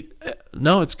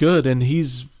it's good. And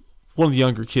he's one of the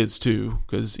younger kids too,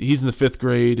 because he's in the 5th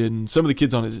grade, and some of the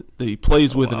kids that he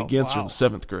plays with and against are in the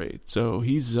 7th grade. So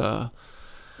he's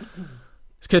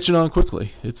catching on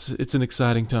quickly. It's an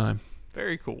exciting time.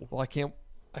 Very cool. Well, I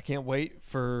can't wait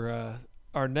for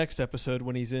our next episode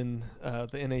when he's in the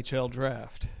NHL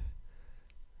draft.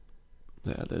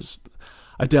 Yeah,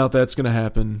 I doubt that's going to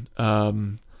happen.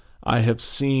 I have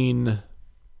seen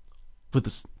with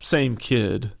the same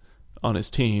kid on his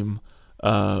team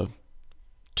 2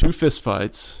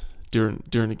 fistfights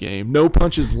during a game. No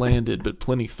punches landed, but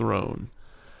plenty thrown.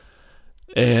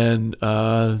 And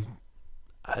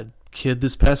kid,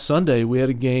 this past Sunday we had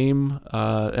a game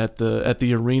at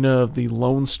the arena of the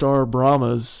Lone Star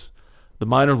Brahmas, the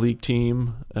minor league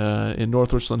team in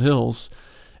North Richland Hills,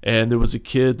 and there was a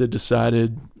kid that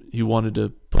decided he wanted to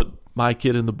put my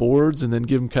kid in the boards and then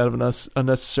give him kind of an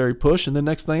unnecessary push, and the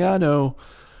next thing I know,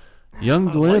 young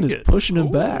Glenn is pushing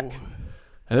him back,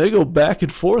 and they go back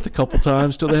and forth a couple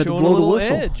times till they had to blow the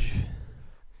whistle. Edge.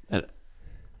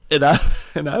 And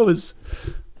I was.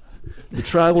 The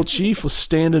tribal chief was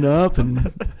standing up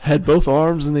and had both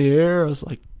arms in the air. I was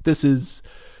like, "This is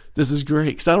great."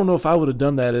 Because I don't know if I would have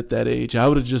done that at that age. I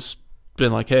would have just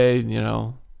been like, "Hey,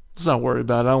 let's not worry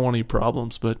about it. I don't want any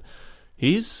problems." But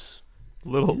he's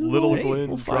little Glenn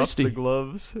drops feisty. the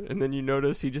gloves, and then you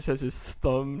notice he just has his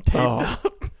thumb taped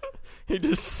up. He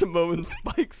just Samoan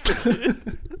spikes the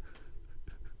kid.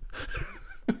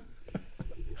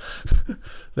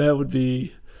 That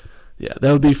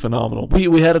would be phenomenal.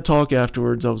 We had a talk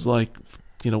afterwards. I was like,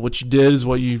 what you did is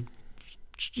what you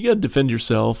got to defend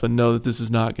yourself and know that this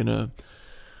is not gonna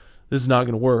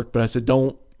work. But I said,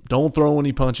 don't throw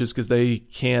any punches, because they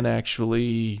can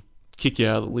actually kick you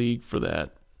out of the league for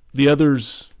that. The other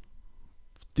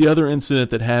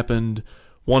incident that happened,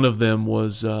 one of them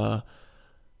was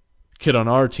kid on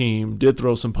our team did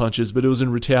throw some punches, but it was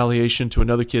in retaliation to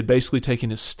another kid basically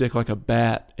taking his stick like a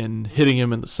bat and hitting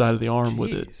him in the side of the arm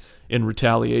with it in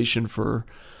retaliation for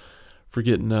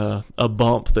getting a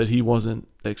bump that he wasn't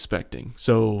expecting.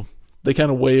 So they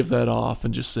kind of waved that off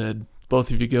and just said,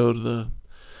 both of you go to the,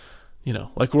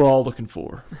 like we're all looking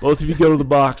for. Both of you go to the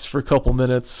box for a couple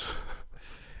minutes.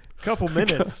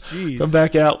 Jeez. Come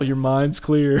back out with your minds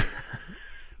clear.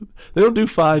 They don't do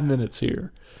 5 minutes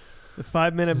here. The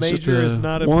 5-minute major is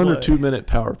not in 1 play. or 2 minute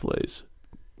power plays.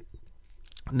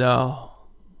 No,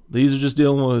 these are just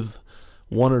dealing with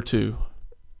 1 or 2,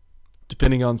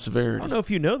 depending on severity. I don't know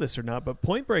if you know this or not, but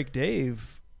Point Break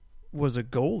Dave was a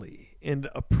goalie, and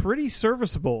a pretty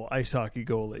serviceable ice hockey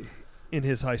goalie in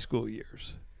his high school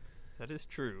years. That is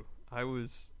true. I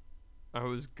was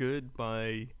good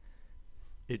by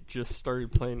it just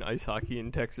started playing ice hockey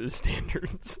in Texas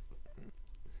standards.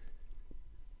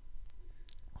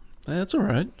 That's all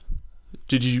right.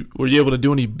 Were you able to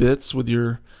do any bits with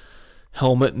your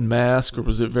helmet and mask, or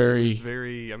was it very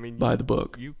by the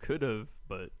book? You could have,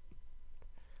 but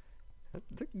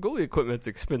the goalie equipment's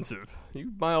expensive. You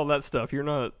buy all that stuff. You're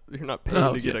not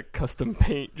paying to get a custom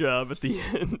paint job at the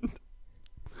end.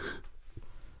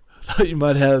 I thought you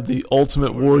might have the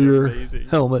Ultimate Warrior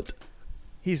helmet.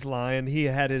 He's lying. He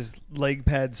had his leg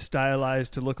pads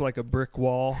stylized to look like a brick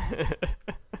wall.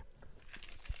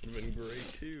 Would have been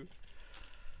great too.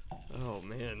 Oh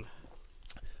man.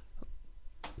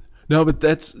 No, but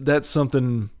that's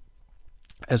something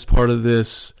as part of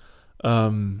this,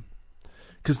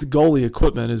 because the goalie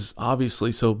equipment is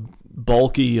obviously so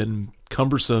bulky and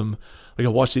cumbersome. Like I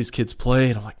watch these kids play,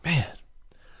 and I'm like, man,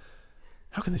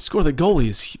 how can they score? The goalie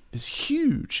is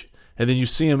huge. And then you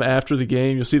see him after the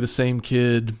game. You'll see the same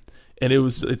kid, and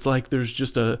it's like there's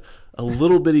just a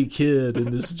little bitty kid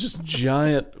in this just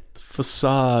giant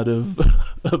facade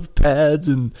of pads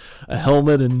and a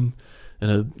helmet and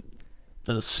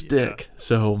a stick. Yeah.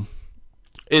 So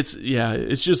it's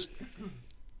just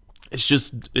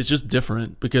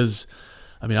different, because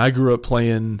I grew up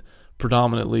playing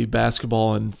predominantly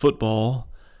basketball and football,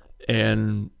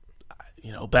 and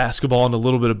basketball and a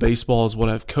little bit of baseball is what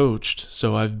I've coached.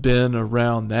 So I've been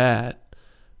around that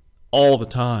all the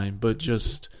time, but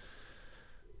just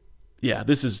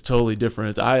this is totally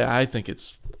different. I think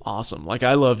it's awesome. Like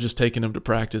I love just taking them to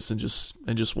practice and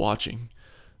just watching.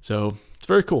 So it's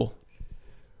very cool.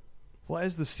 Well,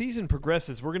 as the season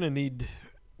progresses, you're gonna need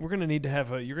to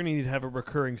have a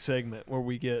recurring segment where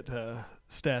we get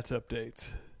stats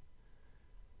updates.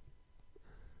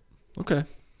 Okay.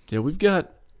 Yeah, we've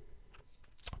got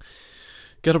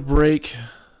a break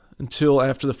until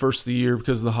after the first of the year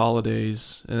because of the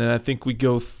holidays, and then I think we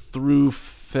go through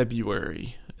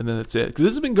February, and then that's it. Because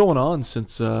this has been going on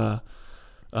since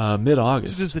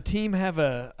mid-August. So does the team have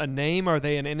a name? Are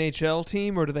they an NHL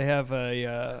team, or do they have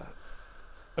a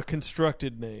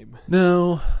constructed name?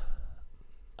 No,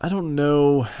 I don't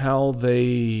know how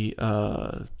they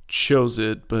chose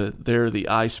it, but they're the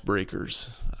Icebreakers.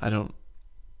 I don't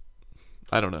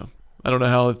know. I don't know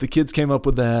how, if the kids came up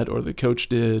with that or the coach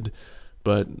did,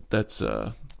 but that's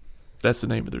the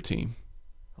name of their team.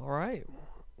 All right.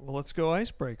 Well, let's go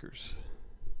Icebreakers.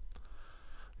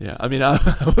 Yeah, I mean, I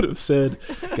would have said,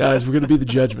 guys, we're going to be the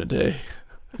Judgment Day.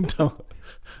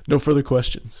 No further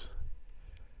questions.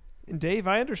 And Dave,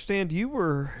 I understand you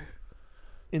were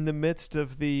in the midst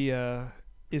of the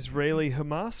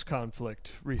Israeli-Hamas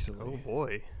conflict recently. Oh,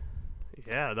 boy.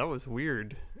 Yeah, that was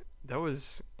weird. That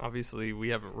was, obviously, we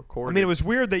haven't recorded. I mean, it was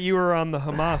weird that you were on the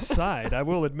Hamas side. I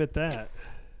will admit that.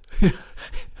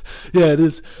 Yeah, it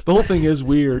is. The whole thing is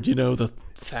weird, the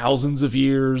thousands of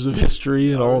years of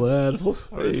history and all that.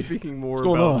 I was speaking more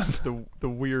about the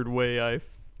weird way I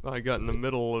got in the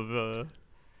middle of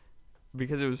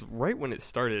because it was right when it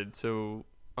started. So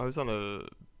I was on a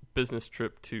business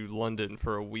trip to London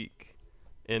for a week,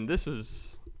 and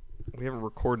we haven't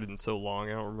recorded in so long.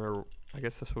 I don't remember. I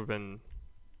guess this would have been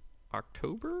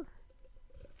October.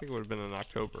 I think it would have been in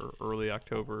October, early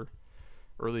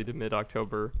to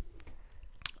mid-October.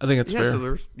 I think it's fair. So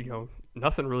there's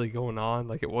nothing really going on.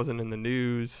 Like, it wasn't in the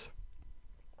news.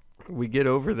 We get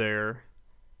over there,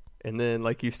 and then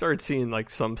like you started seeing like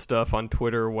some stuff on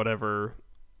Twitter or whatever.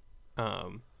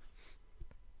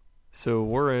 So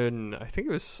we're in, I think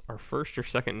it was our first or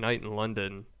second night in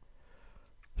London.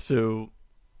 So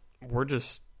we're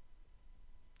just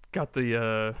got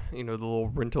the the little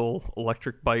rental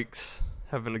electric bikes,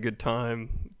 having a good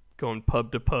time, going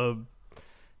pub to pub.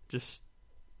 Just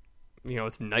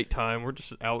it's nighttime. We're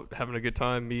just out having a good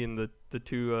time, me and the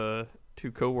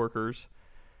two coworkers.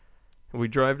 And we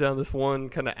drive down this one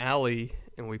kind of alley,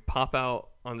 and we pop out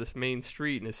on this main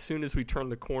street. And as soon as we turn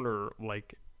the corner,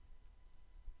 like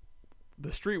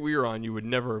the street we were on, you would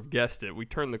never have guessed it. We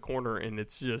turn the corner, and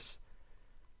it's just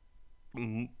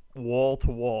wall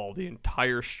to wall. The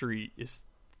entire street is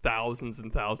thousands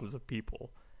and thousands of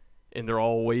people, and they're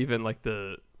all waving like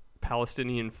the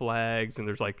Palestinian flags, and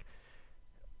there's like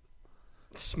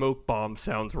smoke bomb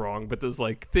sounds wrong, but there's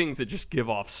like things that just give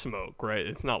off smoke, right?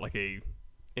 It's not like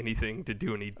anything to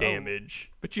do any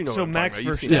damage, but so what I'm Max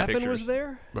Verstappen was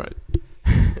there, right?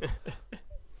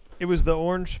 It was the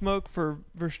orange smoke for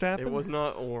Verstappen. It was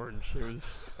not orange. It was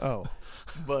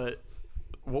but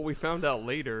what we found out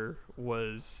later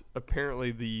was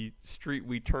apparently the street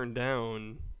we turned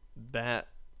down, that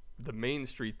the main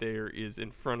street there is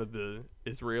in front of the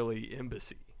Israeli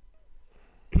embassy.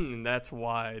 And that's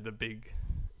why the big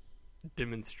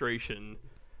demonstration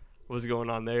was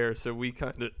going on there. So we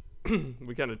kind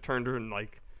of turned her, and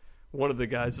like one of the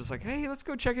guys was like, "Hey, let's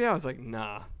go check it out." I was like,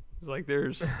 "Nah." It's like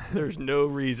there's no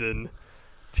reason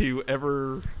to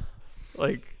ever,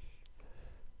 like,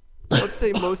 let's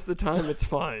say most of the time it's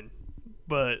fine,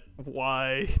 but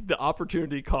why the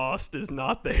opportunity cost is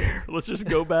not there. Let's just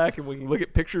go back and we can look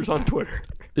at pictures on Twitter.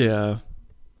 Yeah.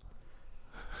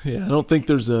 I don't think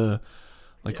there's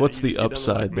what's the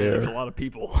upside there? There's a lot of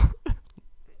people.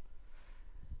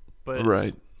 But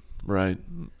right.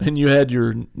 And you had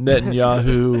your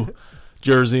Netanyahu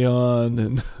jersey on,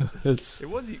 and it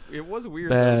was weird.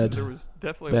 Bad, there was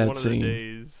definitely one of the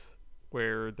days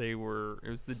where it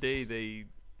was the day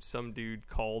some dude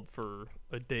called for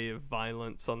a day of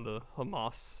violence on the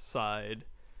Hamas side,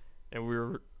 and we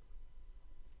were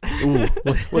ooh,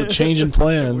 what a change in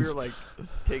plans. We were like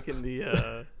taking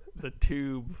the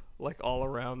tube like all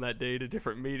around that day to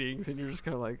different meetings, and you're just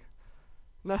kind of like,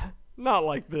 not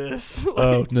like this. Like,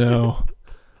 oh no.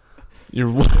 You're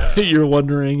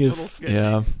wondering if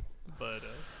sketchy, but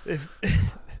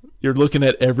you're looking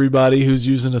at everybody who's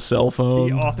using a cell phone.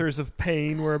 The authors of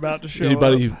pain were about to show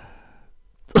anybody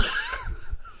up.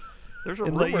 There's a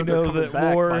and rumor let you know that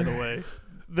back, war, by the way.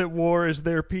 That war is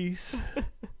their peace.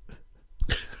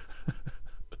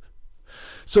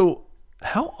 So,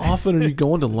 how often are you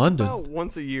going to London? About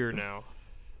once a year now.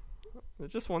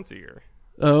 Just once a year.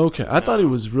 Oh, okay. I thought it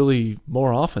was really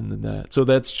more often than that. So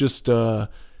that's just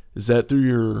is that through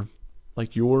your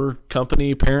like your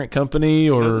company, parent company,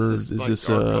 or No, is this this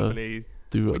our company?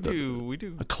 through We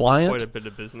do a client? quite a bit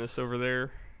of business over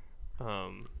there.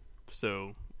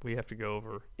 So we have to go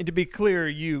over. And to be clear,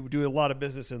 you do a lot of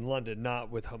business in London, not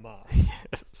with Hamas.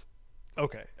 Yes.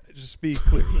 Okay, just be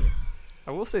clear.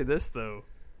 I will say this though.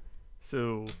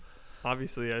 So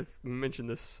obviously, I mentioned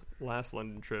this last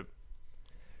London trip.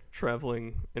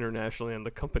 Traveling internationally on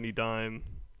the company dime,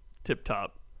 tip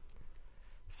top.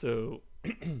 So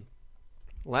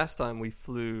last time we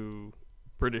flew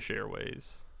British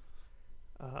Airways,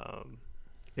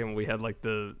 and we had like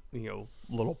the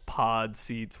little pod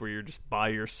seats where you're just by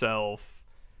yourself,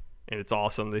 and it's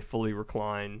awesome. They fully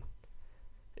recline.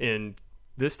 And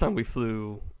this time we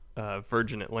flew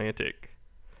Virgin Atlantic,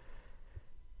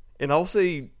 and I'll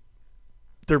say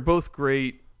they're both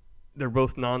great. They're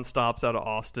both non-stops out of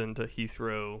Austin to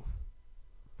Heathrow.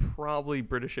 Probably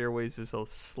British Airways is a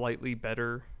slightly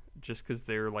better just because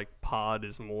their like pod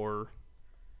is more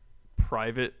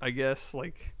private, I guess.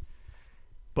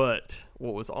 But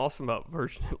what was awesome about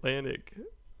Virgin Atlantic,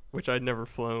 which I'd never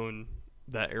flown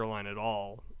that airline at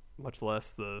all, much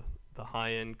less the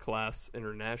high-end class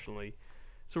internationally.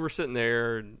 So we're sitting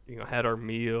there and had our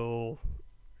meal,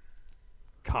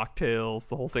 cocktails,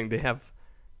 the whole thing. They have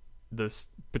this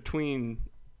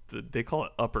they call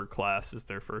it upper class is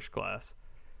their first class.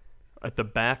 At the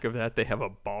back of that, they have a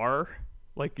bar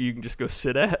like you can just go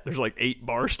sit at. There's like 8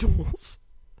 bar stools,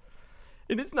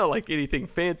 and it's not like anything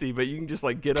fancy, but you can just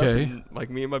like get up and like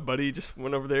me and my buddy just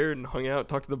went over there and hung out,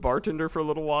 talked to the bartender for a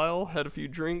little while, had a few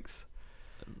drinks.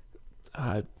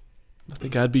 I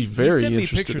think I'd be very sent me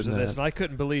interested pictures in of that. this, and I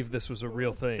couldn't believe this was a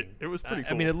real thing. It was pretty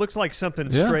cool. I mean, it looks like something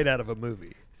straight out of a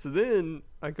movie. So then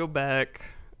I go back,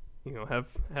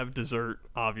 have dessert,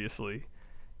 obviously,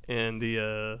 and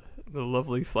the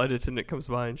lovely flight attendant comes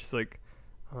by and she's like,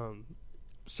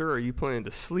 "Sir, are you planning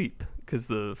to sleep? Because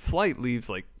the flight leaves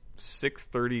like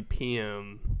 6:30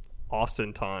 p.m.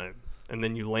 Austin time, and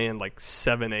then you land like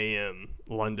 7 a.m.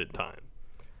 London time.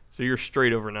 So you're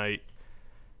straight overnight."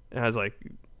 And I was like,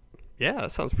 "Yeah,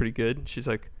 that sounds pretty good." And she's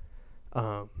like,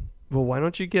 "Well, why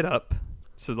don't you get up?"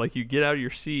 So like you get out of your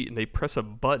seat and they press a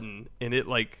button and it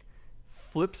like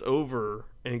flips over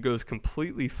and goes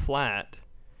completely flat.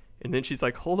 And then she's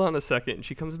like, "Hold on a second." And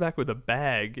she comes back with a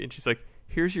bag and she's like,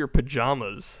 "Here's your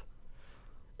pajamas."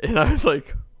 And I was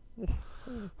like,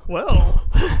 "Well,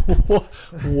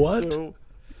 what?" So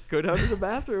go down to the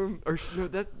bathroom. Or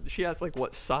no, she asked like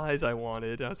what size I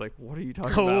wanted. And I was like, "What are you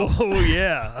talking about?" Oh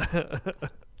yeah,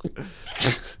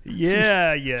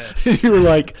 yeah, yes. You were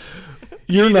like,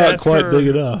 "You're You'd not ask quite her big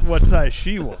enough." What size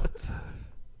she wants?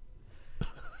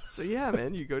 So yeah,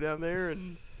 man, you go down there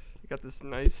and you got this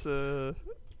nice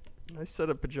set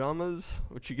of pajamas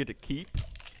which you get to keep.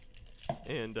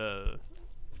 And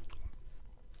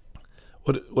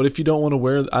What if you don't want to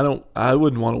wear? I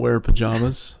wouldn't want to wear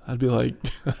pajamas. I'd be like,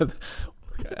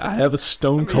 I have a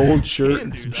stone cold shirt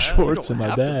and some shorts in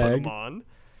my bag.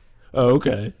 Oh,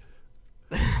 okay.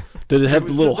 Did it have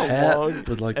the little hat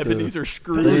with like Ebenezer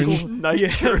Scrooge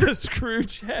nightshirt? The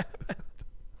Scrooge hat.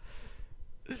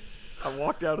 I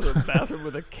walked out of the bathroom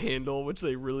with a candle, which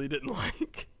they really didn't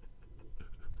like.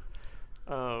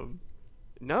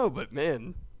 No, but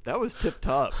man, that was tip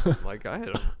top. Like I had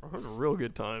a real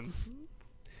good time.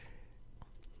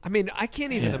 I mean, I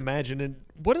can't even imagine. And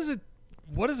what does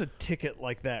a ticket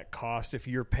like that cost if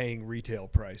you're paying retail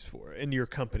price for it and your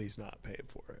company's not paying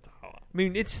for it? I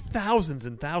mean, it's thousands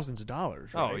and thousands of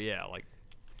dollars. Right? Oh yeah, like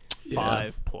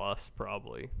 $5+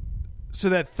 probably. So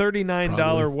that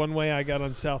 $39 one way I got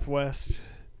on Southwest,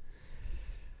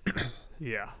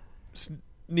 yeah, just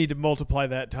need to multiply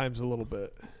that times a little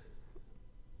bit.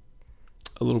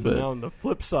 A little bit. Now on the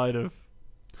flip side of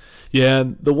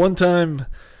and the one time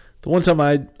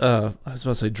I was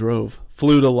about to say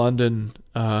flew to London,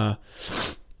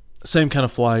 same kind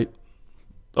of flight,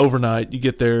 overnight. You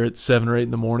get there at 7 or 8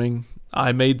 in the morning.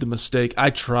 I made the mistake. I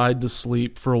tried to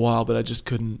sleep for a while, but I just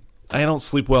couldn't. I don't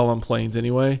sleep well on planes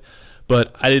anyway,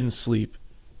 but I didn't sleep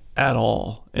at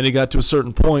all. And it got to a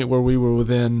certain point where we were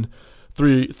within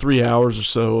three hours or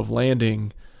so of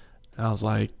landing. And I was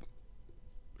like,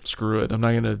 screw it. I'm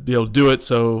not going to be able to do it.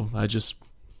 So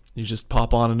you just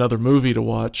pop on another movie to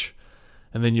watch,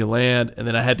 and then you land. And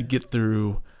then I had to get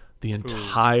through the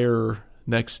entire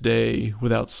next day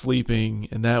without sleeping.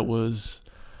 And that was,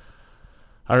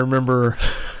 I remember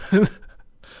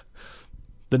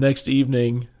the next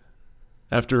evening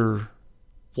after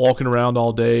walking around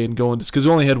all day and going, because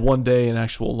we only had one day in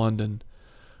actual London,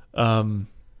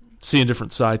 seeing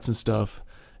different sites and stuff.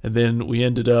 And then we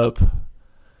ended up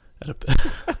at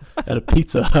a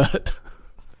Pizza Hut.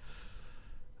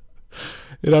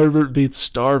 And I remember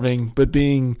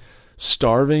being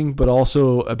starving, but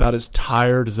also about as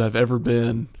tired as I've ever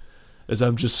been, as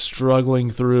I'm just struggling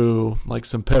through like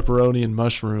some pepperoni and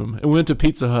mushroom. And we went to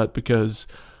Pizza Hut because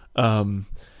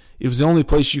it was the only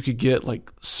place you could get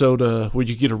like soda where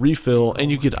you get a refill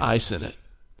and you get ice in it.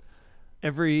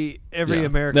 Every Yeah.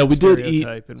 American Now, we did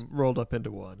stereotype and rolled up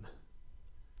into one.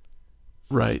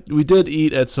 Right. We did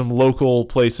eat at some local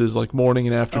places like morning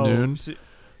and afternoon. So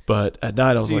But at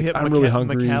night I was you like, hit I'm really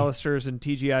hungry. McAllister's and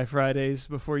TGI Fridays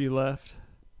before you left?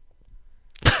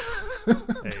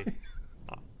 Hey,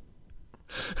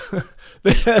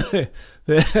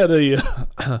 They had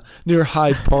a near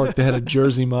Hyde Park. They had a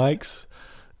Jersey Mike's.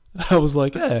 I was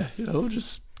like,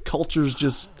 just cultures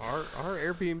just our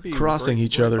Airbnb crossing was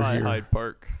each right other by here. Hyde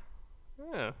Park.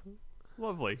 Yeah,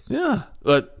 lovely. Yeah,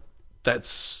 but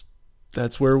that's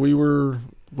where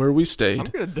we stayed. I'm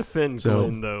gonna defend So-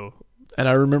 Glenn though. And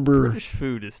I remember, British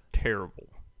food is terrible.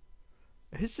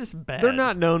 It's just bad. They're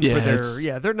not known Yeah, for their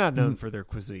it's- they're not known for their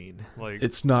cuisine. like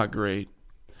it's not great.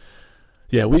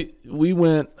 Yeah, we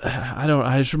went.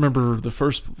 I just remember the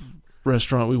first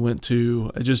restaurant we went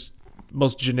to.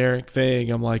 Most generic thing.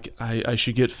 I'm like, I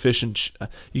should get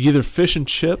either fish and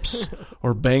chips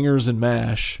or bangers and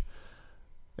mash.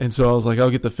 And so I was like, I'll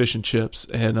get the fish and chips.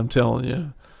 And I'm telling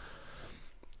you,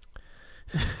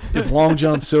 if Long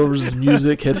John Silver's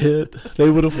music had hit, they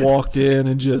would have walked in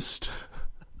and just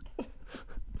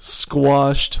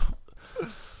squashed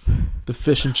the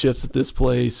fish and chips at this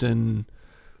place in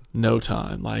no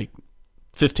time, like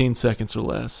 15 seconds or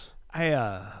less.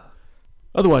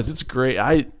 Otherwise, it's great.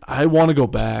 I want to go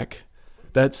back.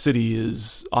 That city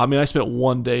is, I spent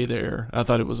one day there. I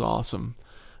thought it was awesome.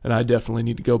 And I definitely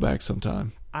need to go back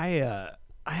sometime. I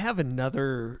have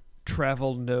another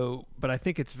travel note, but I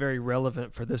think it's very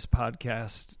relevant for this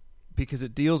podcast because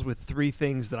it deals with three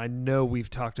things that I know we've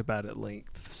talked about at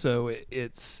length. So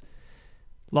it's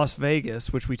Las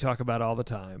Vegas, which we talk about all the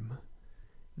time,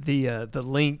 the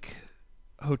Link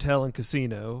Hotel and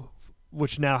Casino,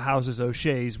 which now houses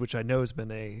O'Shea's, which I know has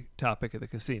been a topic of the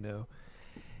casino,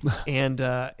 and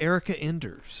Erica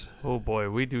Enders. oh boy,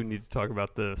 we do need to talk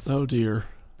about this. Oh, dear.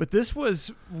 But this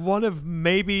was one of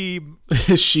maybe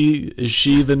Is she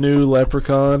the new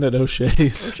leprechaun at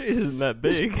O'Shea's? O'Shea's isn't that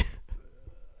big.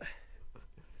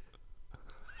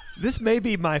 This may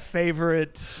be my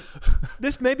favorite.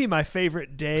 This may be my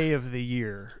favorite day of the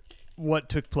year. What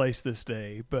took place this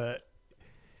day, but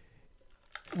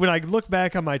when I look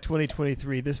back on my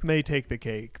 2023, this may take the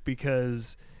cake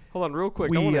because Hold on, real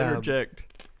quick. I want to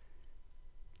interject.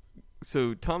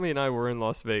 So Tommy and I were in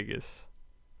Las Vegas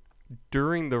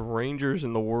during the Rangers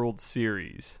in the World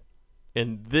Series,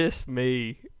 and this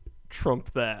may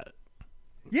trump that.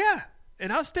 yeah,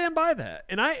 and I'll stand by that.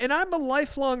 And I'm a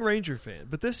lifelong Ranger fan,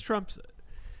 but this trumps it.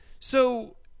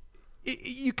 So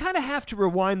you kind of have to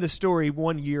rewind the story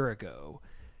 1 year ago.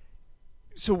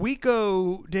 So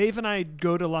Dave and I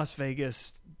go to Las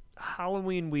Vegas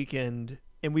Halloween weekend,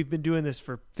 and we've been doing this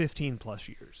for 15 plus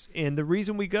years. And the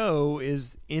reason we go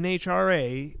is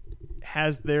NHRA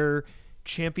has their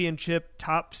championship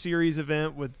top series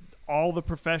event with all the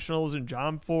professionals and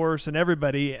John Force and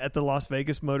everybody at the Las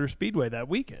Vegas Motor Speedway that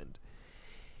weekend.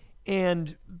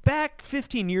 And back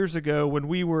 15 years ago when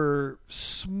we were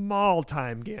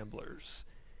small-time gamblers,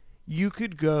 you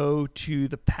could go to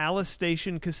the Palace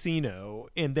Station Casino,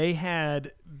 and they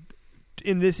had,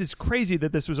 and this is crazy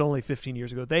that this was only 15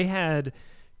 years ago, they had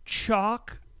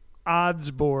chalk odds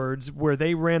boards where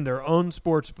they ran their own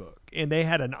sports book, and they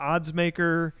had an odds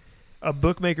maker, a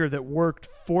bookmaker that worked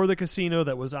for the casino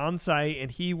that was on site, and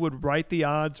he would write the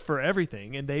odds for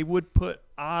everything, and they would put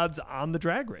odds on the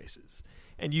drag races,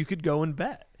 and you could go and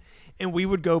bet. And we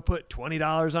would go put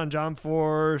 $20 on John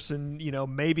Force, and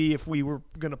maybe if we were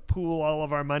going to pool all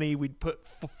of our money, we'd put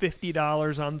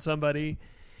 $50 on somebody.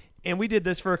 And we did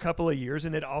this for a couple of years,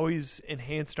 and it always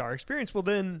enhanced our experience. Well,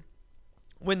 then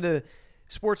when the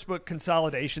sportsbook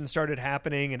consolidation started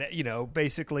happening, and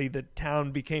basically the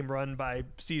town became run by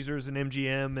Caesars and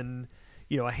MGM and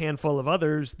a handful of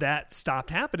others, that stopped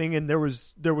happening, and there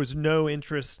was no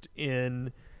interest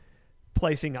in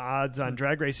placing odds on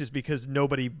drag races because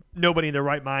nobody in their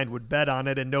right mind would bet on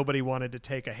it, and nobody wanted to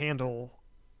take a handle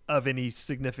of any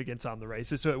significance on the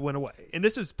races, so it went away. And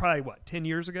this is probably 10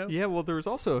 years ago? Yeah, well, there was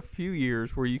also a few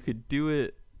years where you could do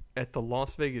it at the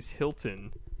Las Vegas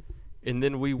Hilton, and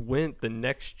then we went the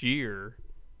next year,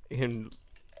 and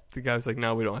the guy was like,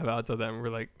 no, we don't have odds on that. And we're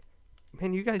like,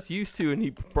 man, you guys used to. And he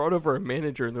brought over a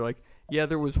manager, and they're like, yeah,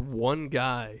 there was one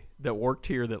guy that worked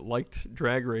here that liked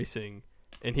drag racing,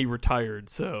 and he retired,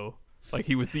 so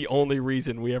he was the only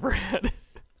reason we ever had it.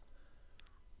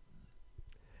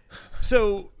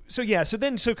 So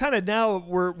kind of now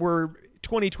we're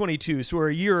 2022, so we're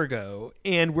a year ago,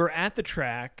 and we're at the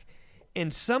track,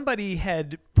 and somebody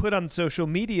had put on social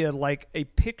media like a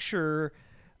picture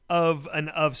of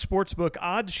sportsbook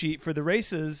odds sheet for the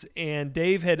races, and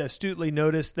Dave had astutely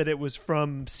noticed that it was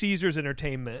from Caesars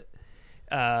Entertainment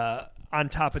on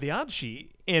top of the odds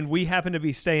sheet, and we happened to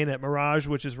be staying at Mirage,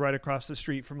 which is right across the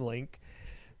street from Link.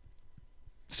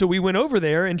 So we went over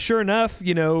there, and sure enough,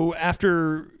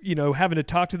 after having to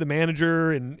talk to the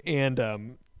manager, and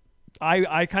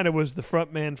I kind of was the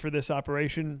front man for this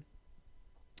operation,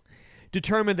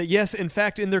 determined that yes, in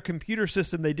fact, in their computer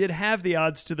system, they did have the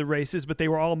odds to the races, but they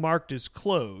were all marked as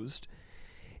closed.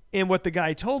 And what the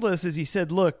guy told us is he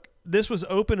said, look, this was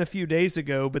open a few days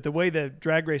ago, but the way that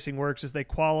drag racing works is they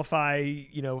qualify,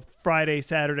 Friday,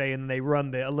 Saturday, and they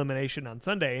run the elimination on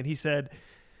Sunday. And he said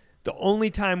the only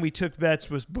time we took bets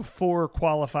was before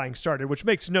qualifying started, which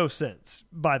makes no sense,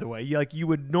 by the way. You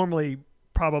would normally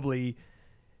probably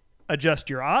adjust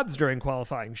your odds during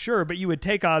qualifying, sure, but you would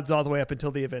take odds all the way up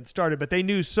until the event started. But they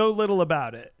knew so little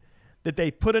about it that they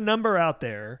put a number out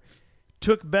there,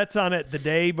 took bets on it the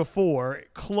day before,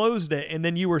 closed it, and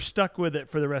then you were stuck with it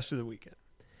for the rest of the weekend.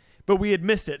 But we had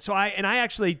missed it. So I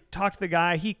actually talked to the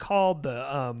guy. He called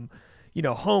the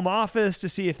home office to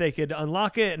see if they could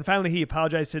unlock it, and finally he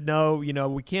apologized, said no,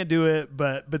 we can't do it,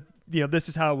 but this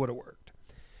is how it would have worked.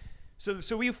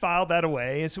 So we filed that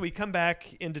away, and so we come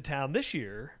back into town this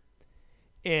year,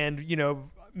 and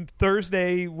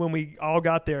Thursday when we all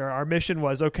got there, our mission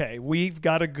was, okay, we've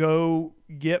got to go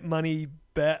get money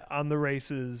bet on the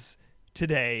races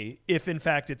today if in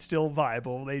fact it's still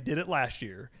viable. They did it last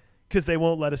year because they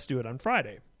won't let us do it on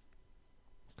Friday.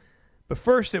 But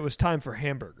first it was time for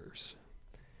hamburgers.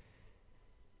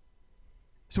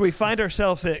 So we find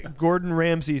ourselves at Gordon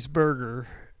Ramsay's Burger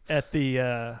at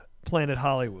the Planet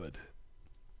Hollywood,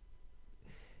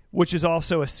 which is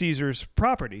also a Caesars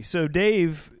property. So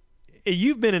Dave,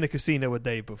 you've been in a casino with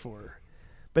Dave before,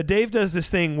 but Dave does this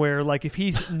thing where, like, if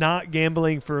he's not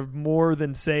gambling for more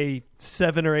than, say,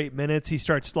 7 or 8 minutes, he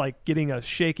starts, like, getting a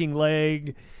shaking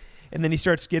leg, and then he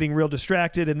starts getting real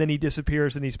distracted, and then he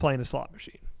disappears, and he's playing a slot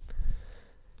machine.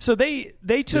 So they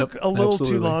took a little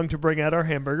too long to bring out our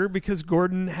hamburger because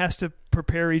Gordon has to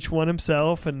prepare each one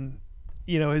himself, and,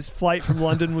 his flight from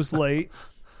London was late.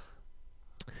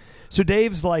 So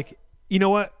Dave's like, you know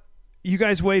what? You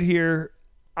guys wait here.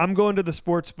 I'm going to the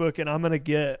sports book, and I'm going to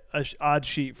get an odds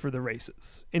sheet for the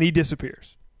races. And he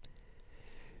disappears.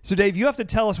 So, Dave, you have to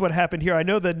tell us what happened here. I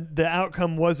know that the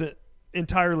outcome wasn't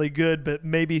entirely good, but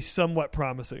maybe somewhat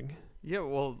promising. Yeah,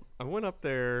 well, I went up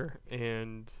there,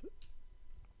 and,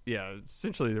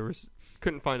 essentially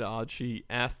couldn't find an odds sheet,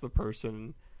 asked the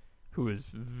person who was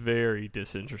very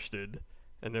disinterested,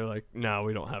 and they're like, no,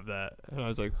 we don't have that. And I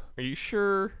was like, are you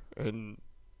sure? And,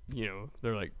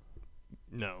 they're like,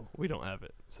 no, we don't have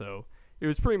it. So it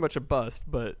was pretty much a bust,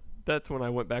 but that's when I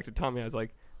went back to Tommy. I was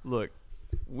like, look,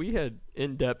 we had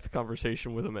in-depth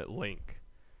conversation with him at Link.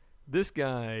 This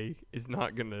guy is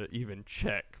not going to even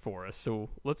check for us. So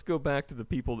let's go back to the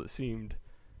people that seemed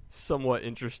somewhat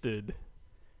interested.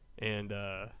 And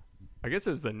I guess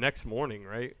it was the next morning,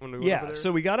 right? When we went over there?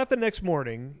 So we got up the next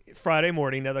morning, Friday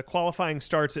morning. Now the qualifying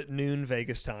starts at noon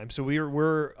Vegas time, so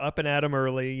we're up and at 'em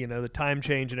early. The time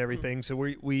change and everything. So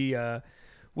we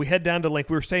head down to Link.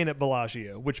 We were staying at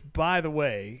Bellagio, which, by the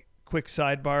way, quick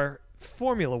sidebar: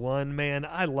 Formula One, man,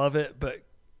 I love it, but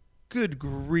good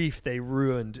grief, they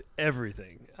ruined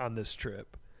everything on this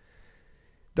trip.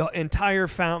 The entire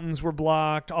fountains were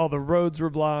blocked, all the roads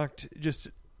were blocked, just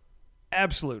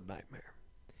absolute nightmare.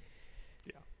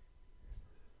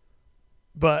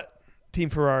 But Team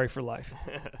Ferrari for life.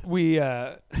 We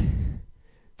head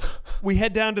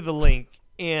down to the Link,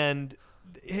 and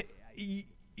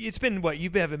it's been what? You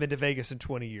haven't been to Vegas in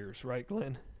 20 years, right,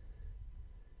 Glenn?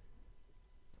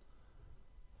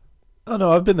 Oh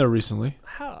no, I've been there recently.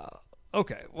 How?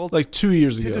 Okay, well, like 2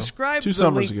 years ago. To describe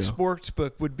the Link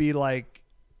Sportsbook would be like,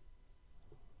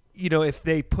 if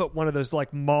they put one of those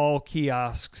like mall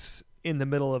kiosks in the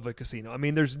middle of a casino. I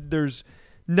mean, there's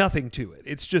nothing to it.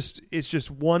 It's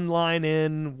just one line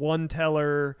in, one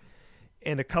teller,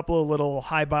 and a couple of little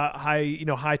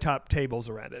high top tables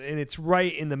around it, and it's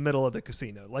right in the middle of the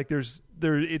casino. Like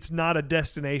it's not a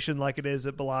destination like it is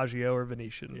at Bellagio or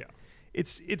Venetian. Yeah,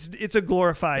 it's a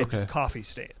glorified coffee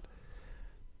stand.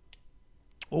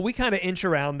 Well, we kind of inch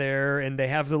around there, and they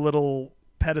have the little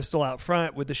pedestal out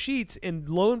front with the sheets, and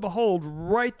lo and behold,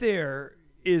 right there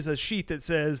is a sheet that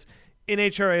says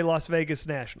NHRA Las Vegas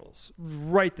Nationals,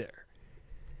 right there.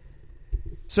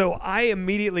 So I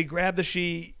immediately grab the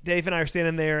sheet. Dave and I are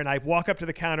standing there, and I walk up to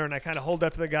the counter, and I kind of hold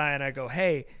up to the guy, and I go,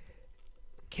 hey,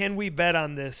 can we bet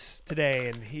on this today?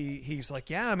 And he's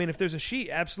like, yeah, I mean, if there's a sheet,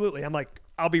 absolutely. I'm like,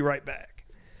 I'll be right back.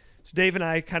 So Dave and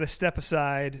I kind of step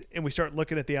aside, and we start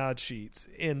looking at the odds sheets.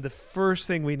 And the first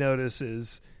thing we notice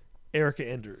is Erica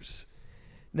Enders.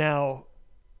 Now,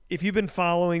 if you've been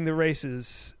following the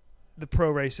races, the pro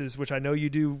races, which I know you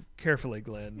do carefully,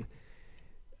 Glenn,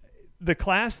 the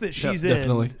class that she's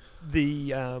in,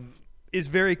 is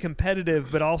very competitive,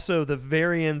 but also the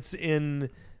variance in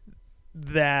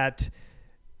that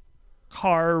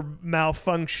car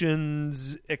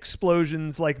malfunctions,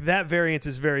 explosions, like that variance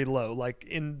is very low. Like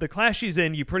in the class she's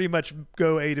in, you pretty much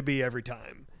go A to B every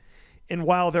time. And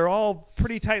while they're all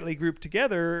pretty tightly grouped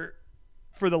together,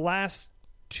 for the last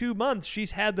 2 months,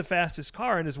 she's had the fastest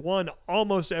car and has won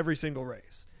almost every single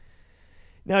race.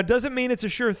 Now, it doesn't mean it's a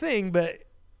sure thing, but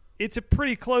it's a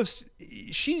pretty close.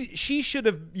 You should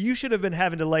have been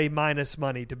having to lay minus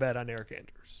money to bet on Eric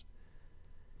Enders.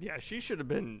 Yeah, she should have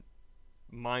been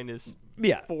minus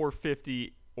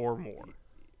 450 or more.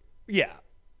 Yeah.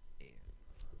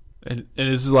 And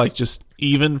this is like just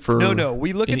even for no.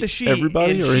 We look at the sheet.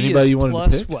 Everybody and or she anybody is you wanted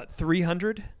plus, to pick? what,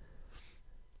 300?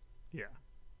 Yeah.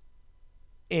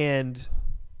 And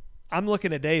I'm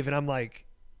looking at Dave, and I'm like,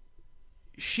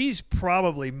 she's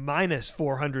probably minus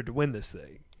 400 to win this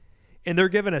thing. And they're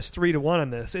giving us 3-1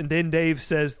 on this. And then Dave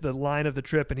says the line of the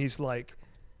trip, and he's like,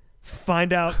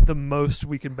 find out the most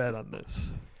we can bet on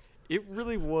this. It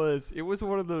really was. It was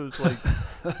one of those like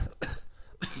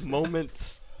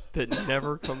moments that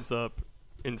never comes up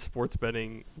in sports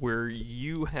betting where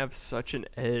you have such an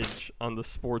edge on the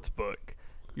sports book.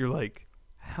 You're like,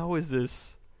 how is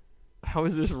this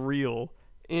real?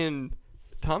 And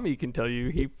Tommy can tell you,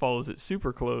 he follows it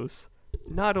super close.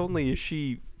 Not only is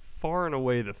she far and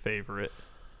away the favorite,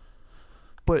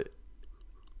 but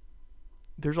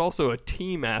there's also a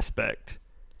team aspect.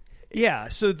 Yeah,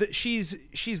 so she's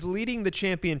leading the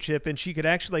championship, and she could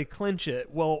actually clinch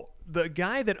it. Well, the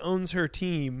guy that owns her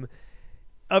team,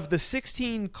 of the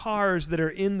 16 cars that are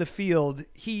in the field,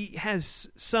 he has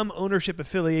some ownership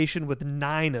affiliation with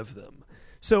 9 of them.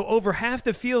 So over half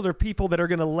the field are people that are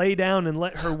going to lay down and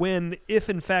let her win if,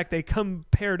 in fact, they come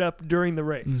paired up during the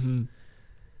race. Mm-hmm.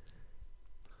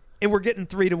 And we're getting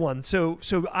 3-1.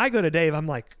 So I go to Dave. I'm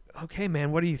like, okay,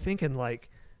 man, what are you thinking? Like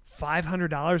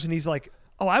 $500? And he's like,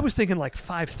 oh, I was thinking like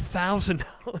 $5,000.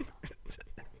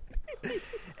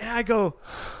 And I go,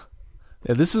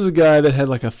 yeah, this is a guy that had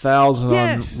like 1,000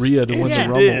 yes, on Rhea to win the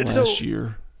Rumble last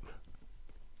year.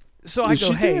 So I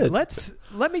go, hey,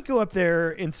 let me go up there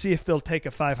and see if they'll take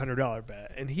a $500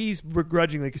 bet. And he's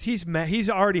begrudgingly, because he's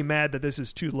already mad that this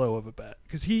is too low of a bet,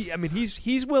 because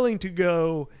he's willing to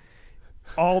go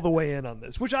all the way in on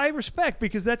this, which I respect,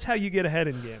 because that's how you get ahead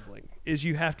in gambling, is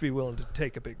you have to be willing to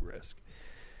take a big risk.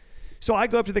 So I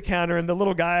go up to the counter, and the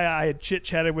little guy I had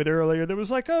chit-chatted with earlier that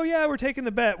was like, oh, yeah, we're taking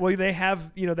the bet. Well, they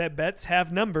have, that bets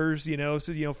have numbers,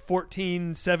 so,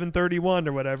 14, 731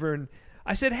 or whatever. And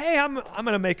I said, hey, I'm going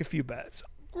to make a few bets.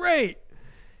 Great.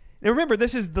 Now, remember,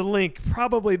 this is the link,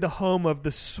 probably the home of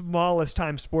the smallest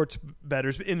time sports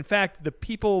bettors. In fact, the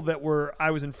people that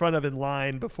I was in front of in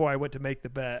line before I went to make the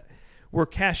bet were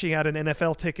cashing out an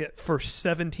NFL ticket for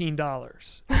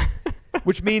 $17,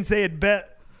 which means they had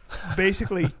bet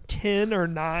basically 10 or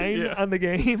 9 on the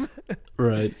game.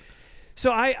 Right.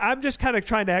 So I'm just kind of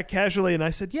trying to act casually, and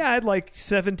I said, yeah, I'd like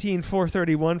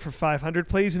 17,431 for 500,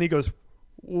 please. And he goes,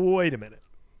 wait a minute,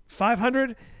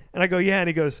 500? And I go, yeah. And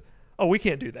he goes, oh, we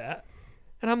can't do that.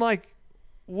 And I'm like,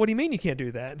 what do you mean you can't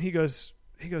do that? And he goes,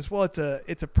 well, it's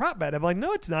a prop bet. I'm like,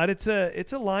 no, it's not. It's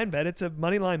a line bet. It's a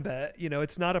money line bet.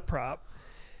 It's not a prop.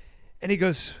 And he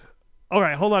goes, all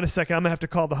right, hold on a second. I'm gonna have to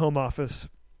call the home office.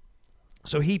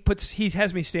 So he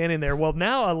has me standing there. Well,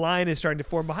 now a line is starting to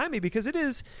form behind me, because it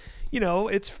is,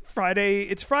 it's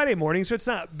Friday morning, so it's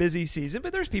not busy season,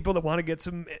 but there's people that want to get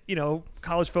some,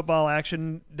 college football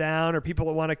action down, or people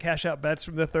that want to cash out bets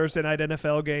from the Thursday night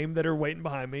NFL game that are waiting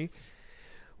behind me.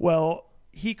 Well,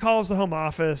 he calls the home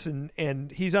office,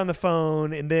 and he's on the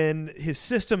phone, and then his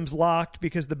system's locked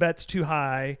because the bet's too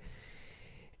high.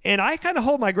 And I kind of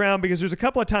hold my ground, because there's a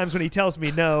couple of times when he tells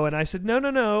me no, and I said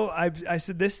no. I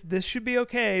said this should be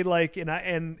okay. Like,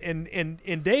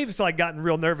 and Dave's like gotten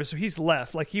real nervous, so he's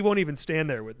left. Like, he won't even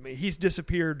stand there with me. He's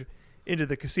disappeared into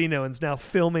the casino and is now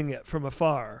filming it from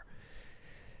afar,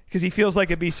 because he feels like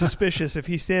it'd be suspicious if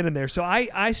he's standing there. So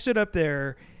I stood up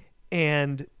there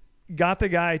and got the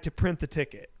guy to print the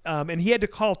ticket, and he had to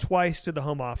call twice to the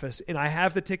home office, and I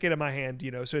have the ticket in my hand.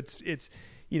 So it's.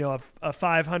 A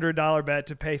 $500 bet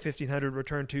to pay $1,500,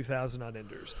 return $2,000 on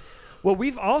Enders. Well,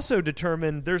 we've also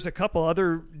determined there's a couple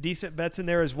other decent bets in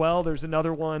there as well. There's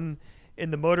another one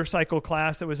in the motorcycle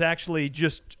class that was actually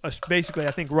just basically,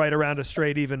 I think, right around a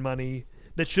straight even money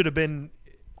that should have been,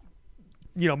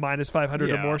 minus 500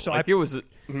 or more. So it was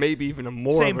maybe even a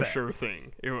more of a sure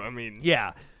thing.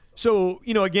 Yeah. So,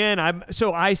 again,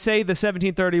 I say the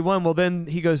 1731. Well, then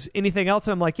he goes, anything else?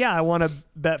 And I'm like, yeah, I want to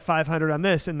bet 500 on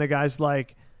this. And the guy's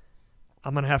like,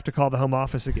 I'm going to have to call the home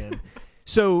office again.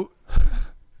 So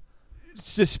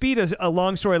to speed a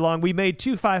long story long, we made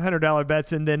 2 $500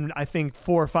 bets and then I think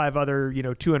 4 or 5 other,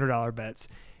 $200 bets.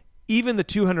 Even the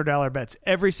 $200 bets,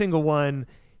 every single one,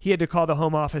 he had to call the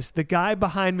home office. The guy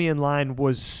behind me in line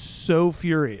was so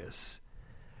furious.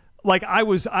 Like I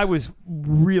was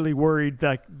really worried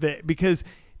that because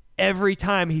every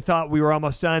time he thought we were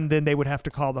almost done, then they would have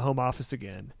to call the home office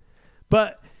again.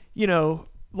 But,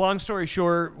 long story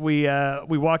short, we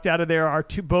walked out of there.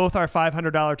 Both our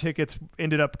 $500 tickets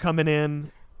ended up coming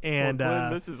in, and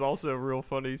Glenn, this is also real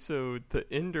funny. So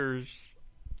the Enders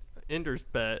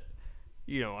bet,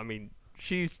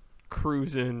 she's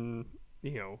cruising,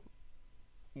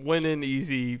 winning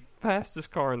easy,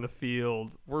 fastest car in the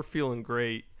field. We're feeling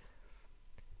great.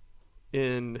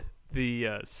 In the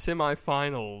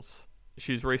semifinals,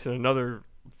 she's racing another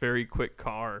very quick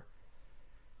car.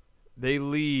 They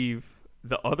leave.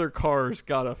 The other cars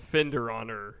got a fender on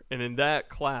her. And in that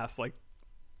class,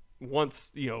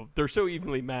 once, they're so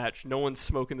evenly matched, no one's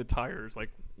smoking the tires. Like,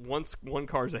 once one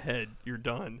car's ahead, you're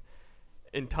done.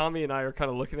 And Tommy and I are kind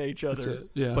of looking at each other.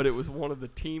 Yeah. But it was one of the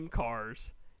team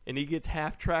cars. And he gets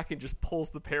half track and just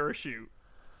pulls the parachute.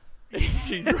 And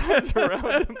she drives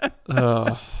around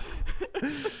him.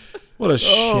 What a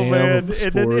sham of a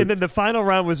sport. And then the final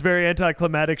round was very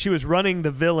anticlimactic. She was running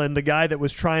the villain, the guy that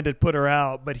was trying to put her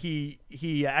out, but he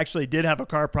actually did have a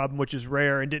car problem, which is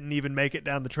rare, and didn't even make it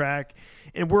down the track.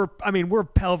 And we're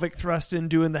pelvic thrusting,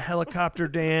 doing the helicopter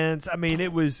dance.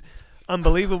 It was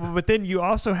unbelievable. But then you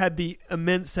also had the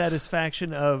immense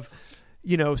satisfaction of,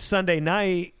 Sunday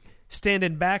night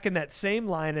standing back in that same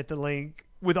line at the link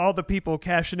with all the people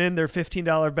cashing in their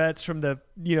 $15 bets from the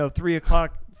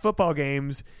 3:00 football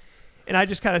games. And I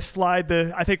just kind of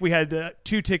I think we had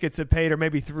 2 tickets that paid, or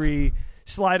maybe 3,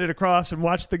 slide it across and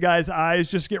watch the guy's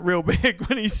eyes just get real big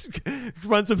when he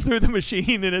runs them through the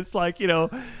machine. And it's like,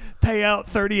 pay out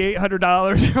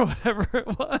 $3,800 or whatever it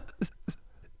was.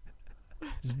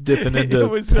 He's dipping into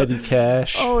petty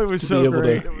cash. Oh, it was so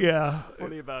great. Yeah.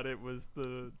 Funny about it was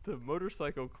the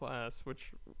motorcycle class,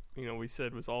 which, we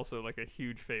said was also like a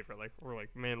huge favorite. Like, we're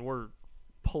like, man, we're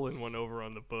pulling one over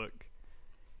on the book.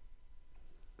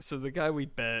 So the guy we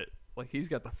bet, he's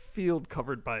got the field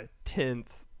covered by a 10th,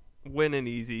 winning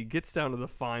easy, gets down to the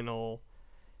final,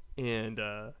 and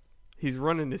he's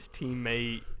running his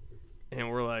teammate,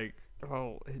 and we're like,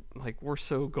 we're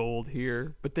so gold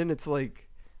here. But then it's like,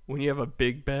 when you have a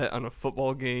big bet on a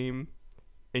football game,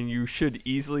 and you should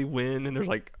easily win, and there's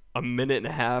like a minute and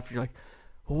a half, you're like,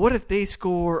 what if they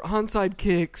score, onside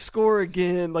kick, score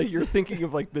again? Like, you're thinking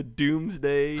of the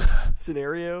doomsday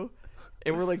scenario.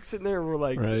 And we're sitting there and we're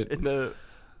like, right. And the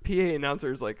PA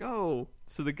announcer is like, oh,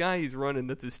 so the guy he's running,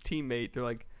 that's his teammate. They're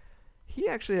like, he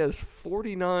actually has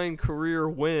 49 career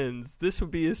wins. This would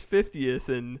be his 50th.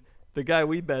 And the guy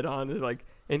we bet on is like,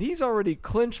 and he's already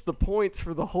clinched the points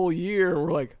for the whole year. And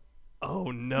we're like,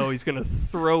 oh no, he's going to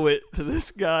throw it to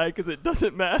this guy because it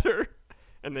doesn't matter.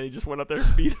 And then he just went up there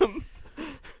and beat him.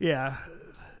 Yeah.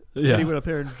 And he went up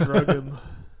there and drug him.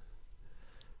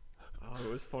 Oh, it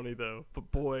was funny though.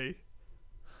 But boy,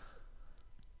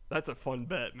 that's a fun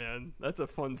bet, man. That's a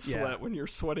fun sweat when you're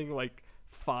sweating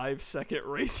 5-second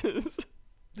races.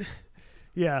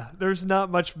 Yeah, there's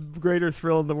not much greater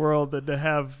thrill in the world than to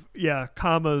have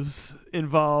commas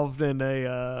involved in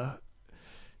a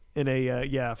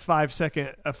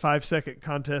 5-second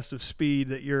contest of speed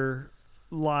that you're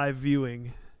live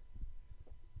viewing.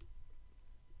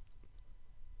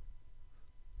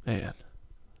 Man,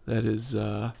 that is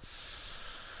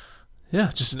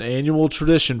just an annual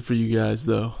tradition for you guys,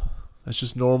 though. That's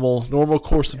just normal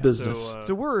course of business.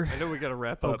 So we're. I know we got to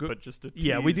wrap up, but just to tease.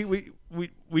 Yeah, we do. We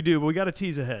do. But we got to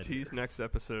tease ahead. Tease next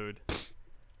episode.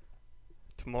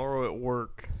 Tomorrow at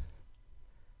work,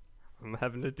 I'm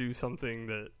having to do something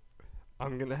that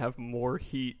I'm gonna have more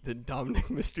heat than Dominic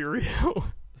Mysterio.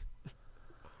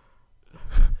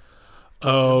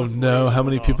 Oh no! How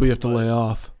many people you have to lay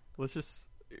off? Let's just.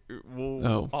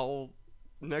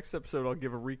 Next episode, I'll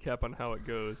give a recap on how it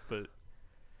goes, but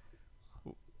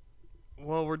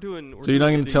we're doing. So you're not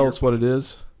going to tell us what it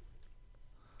is?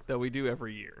 That we do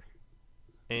every year,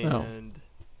 and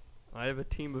I have a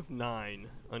team of 9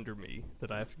 under me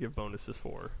that I have to give bonuses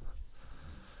for.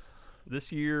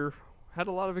 This year had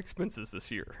a lot of expenses.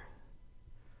 This year,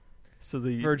 So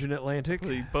the Virgin Atlantic.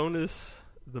 The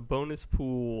bonus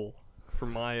pool for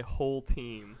my whole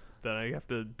team that I have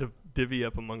to divvy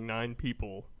up among 9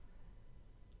 people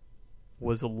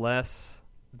was less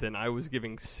than I was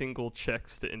giving single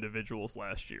checks to individuals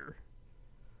last year.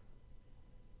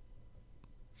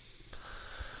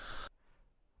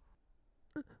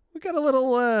 We got a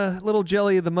little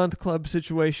jelly of the month club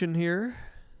situation here.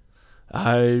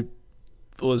 I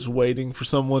was waiting for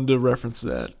someone to reference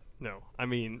that. No, I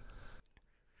mean,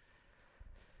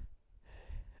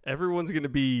 everyone's going to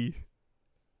be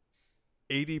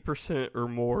 80% or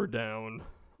more down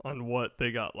on what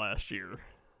they got last year.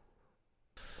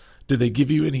 Did they give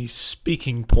you any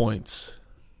speaking points?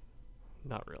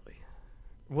 Not really.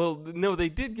 Well, no, they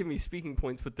did give me speaking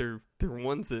points, but they're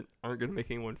ones that aren't going to make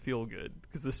anyone feel good.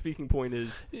 Because the speaking point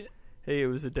is, hey, it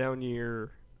was a down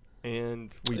year,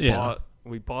 and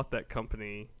we bought that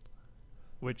company,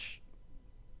 which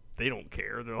they don't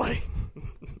care. They're like,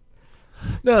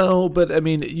 no, but I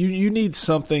mean, you need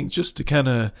something just to kind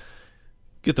of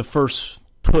get the first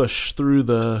push through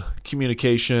the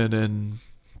communication and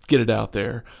get it out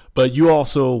there. But you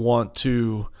also want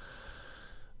to,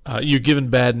 you're given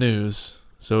bad news.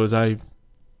 So I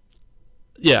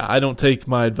don't take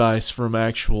my advice from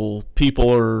actual people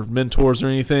or mentors or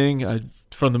anything.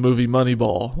 From the movie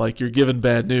Moneyball, like you're given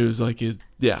bad news, you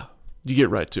get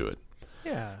right to it.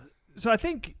 Yeah. So I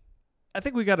think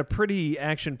we got a pretty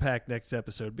action-packed next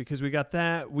episode because we got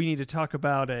that. We need to talk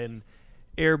about an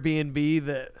Airbnb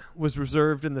that was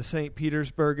reserved in the St.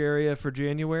 Petersburg area for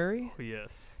January. oh,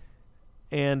 yes.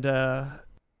 And I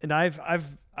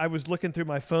was looking through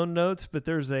my phone notes, but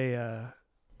there's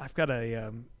I've got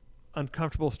a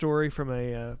uncomfortable story from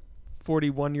a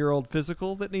 41-year-old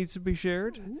physical that needs to be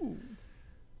shared. Ooh.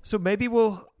 So maybe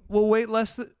we'll wait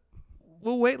less than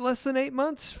 8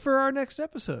 months for our next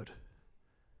episode.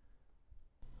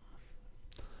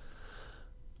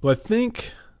 Well, I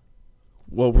think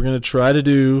what we're going to try to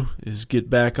do is get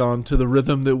back onto the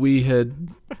rhythm that we had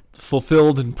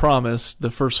fulfilled and promised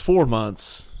the first 4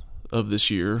 months of this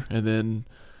year, and then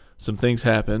some things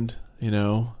happened,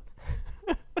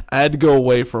 I had to go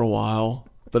away for a while,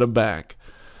 but I'm back.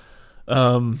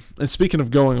 And speaking of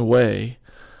going away,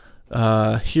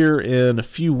 here in a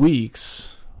few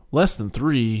weeks, less than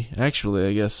 3, actually,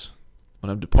 I guess, when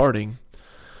I'm departing,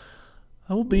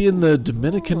 I will be in the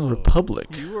Dominican Republic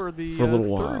You are the for a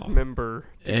little third while. member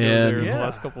to go there in the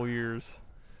last couple years.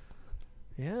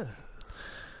 Yeah.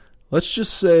 Let's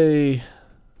just say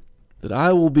that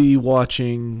I will be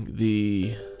watching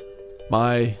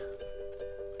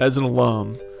as an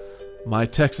alum, my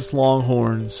Texas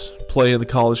Longhorns play in the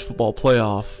college football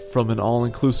playoff from an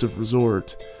all-inclusive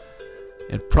resort,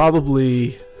 and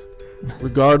probably,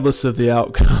 regardless of the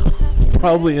outcome,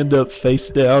 probably end up face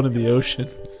down in the ocean.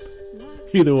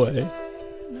 Either way.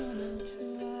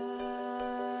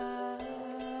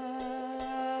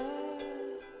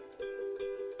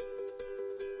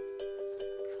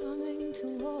 Coming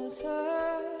towards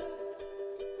her,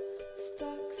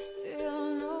 stuck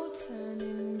still, no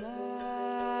turning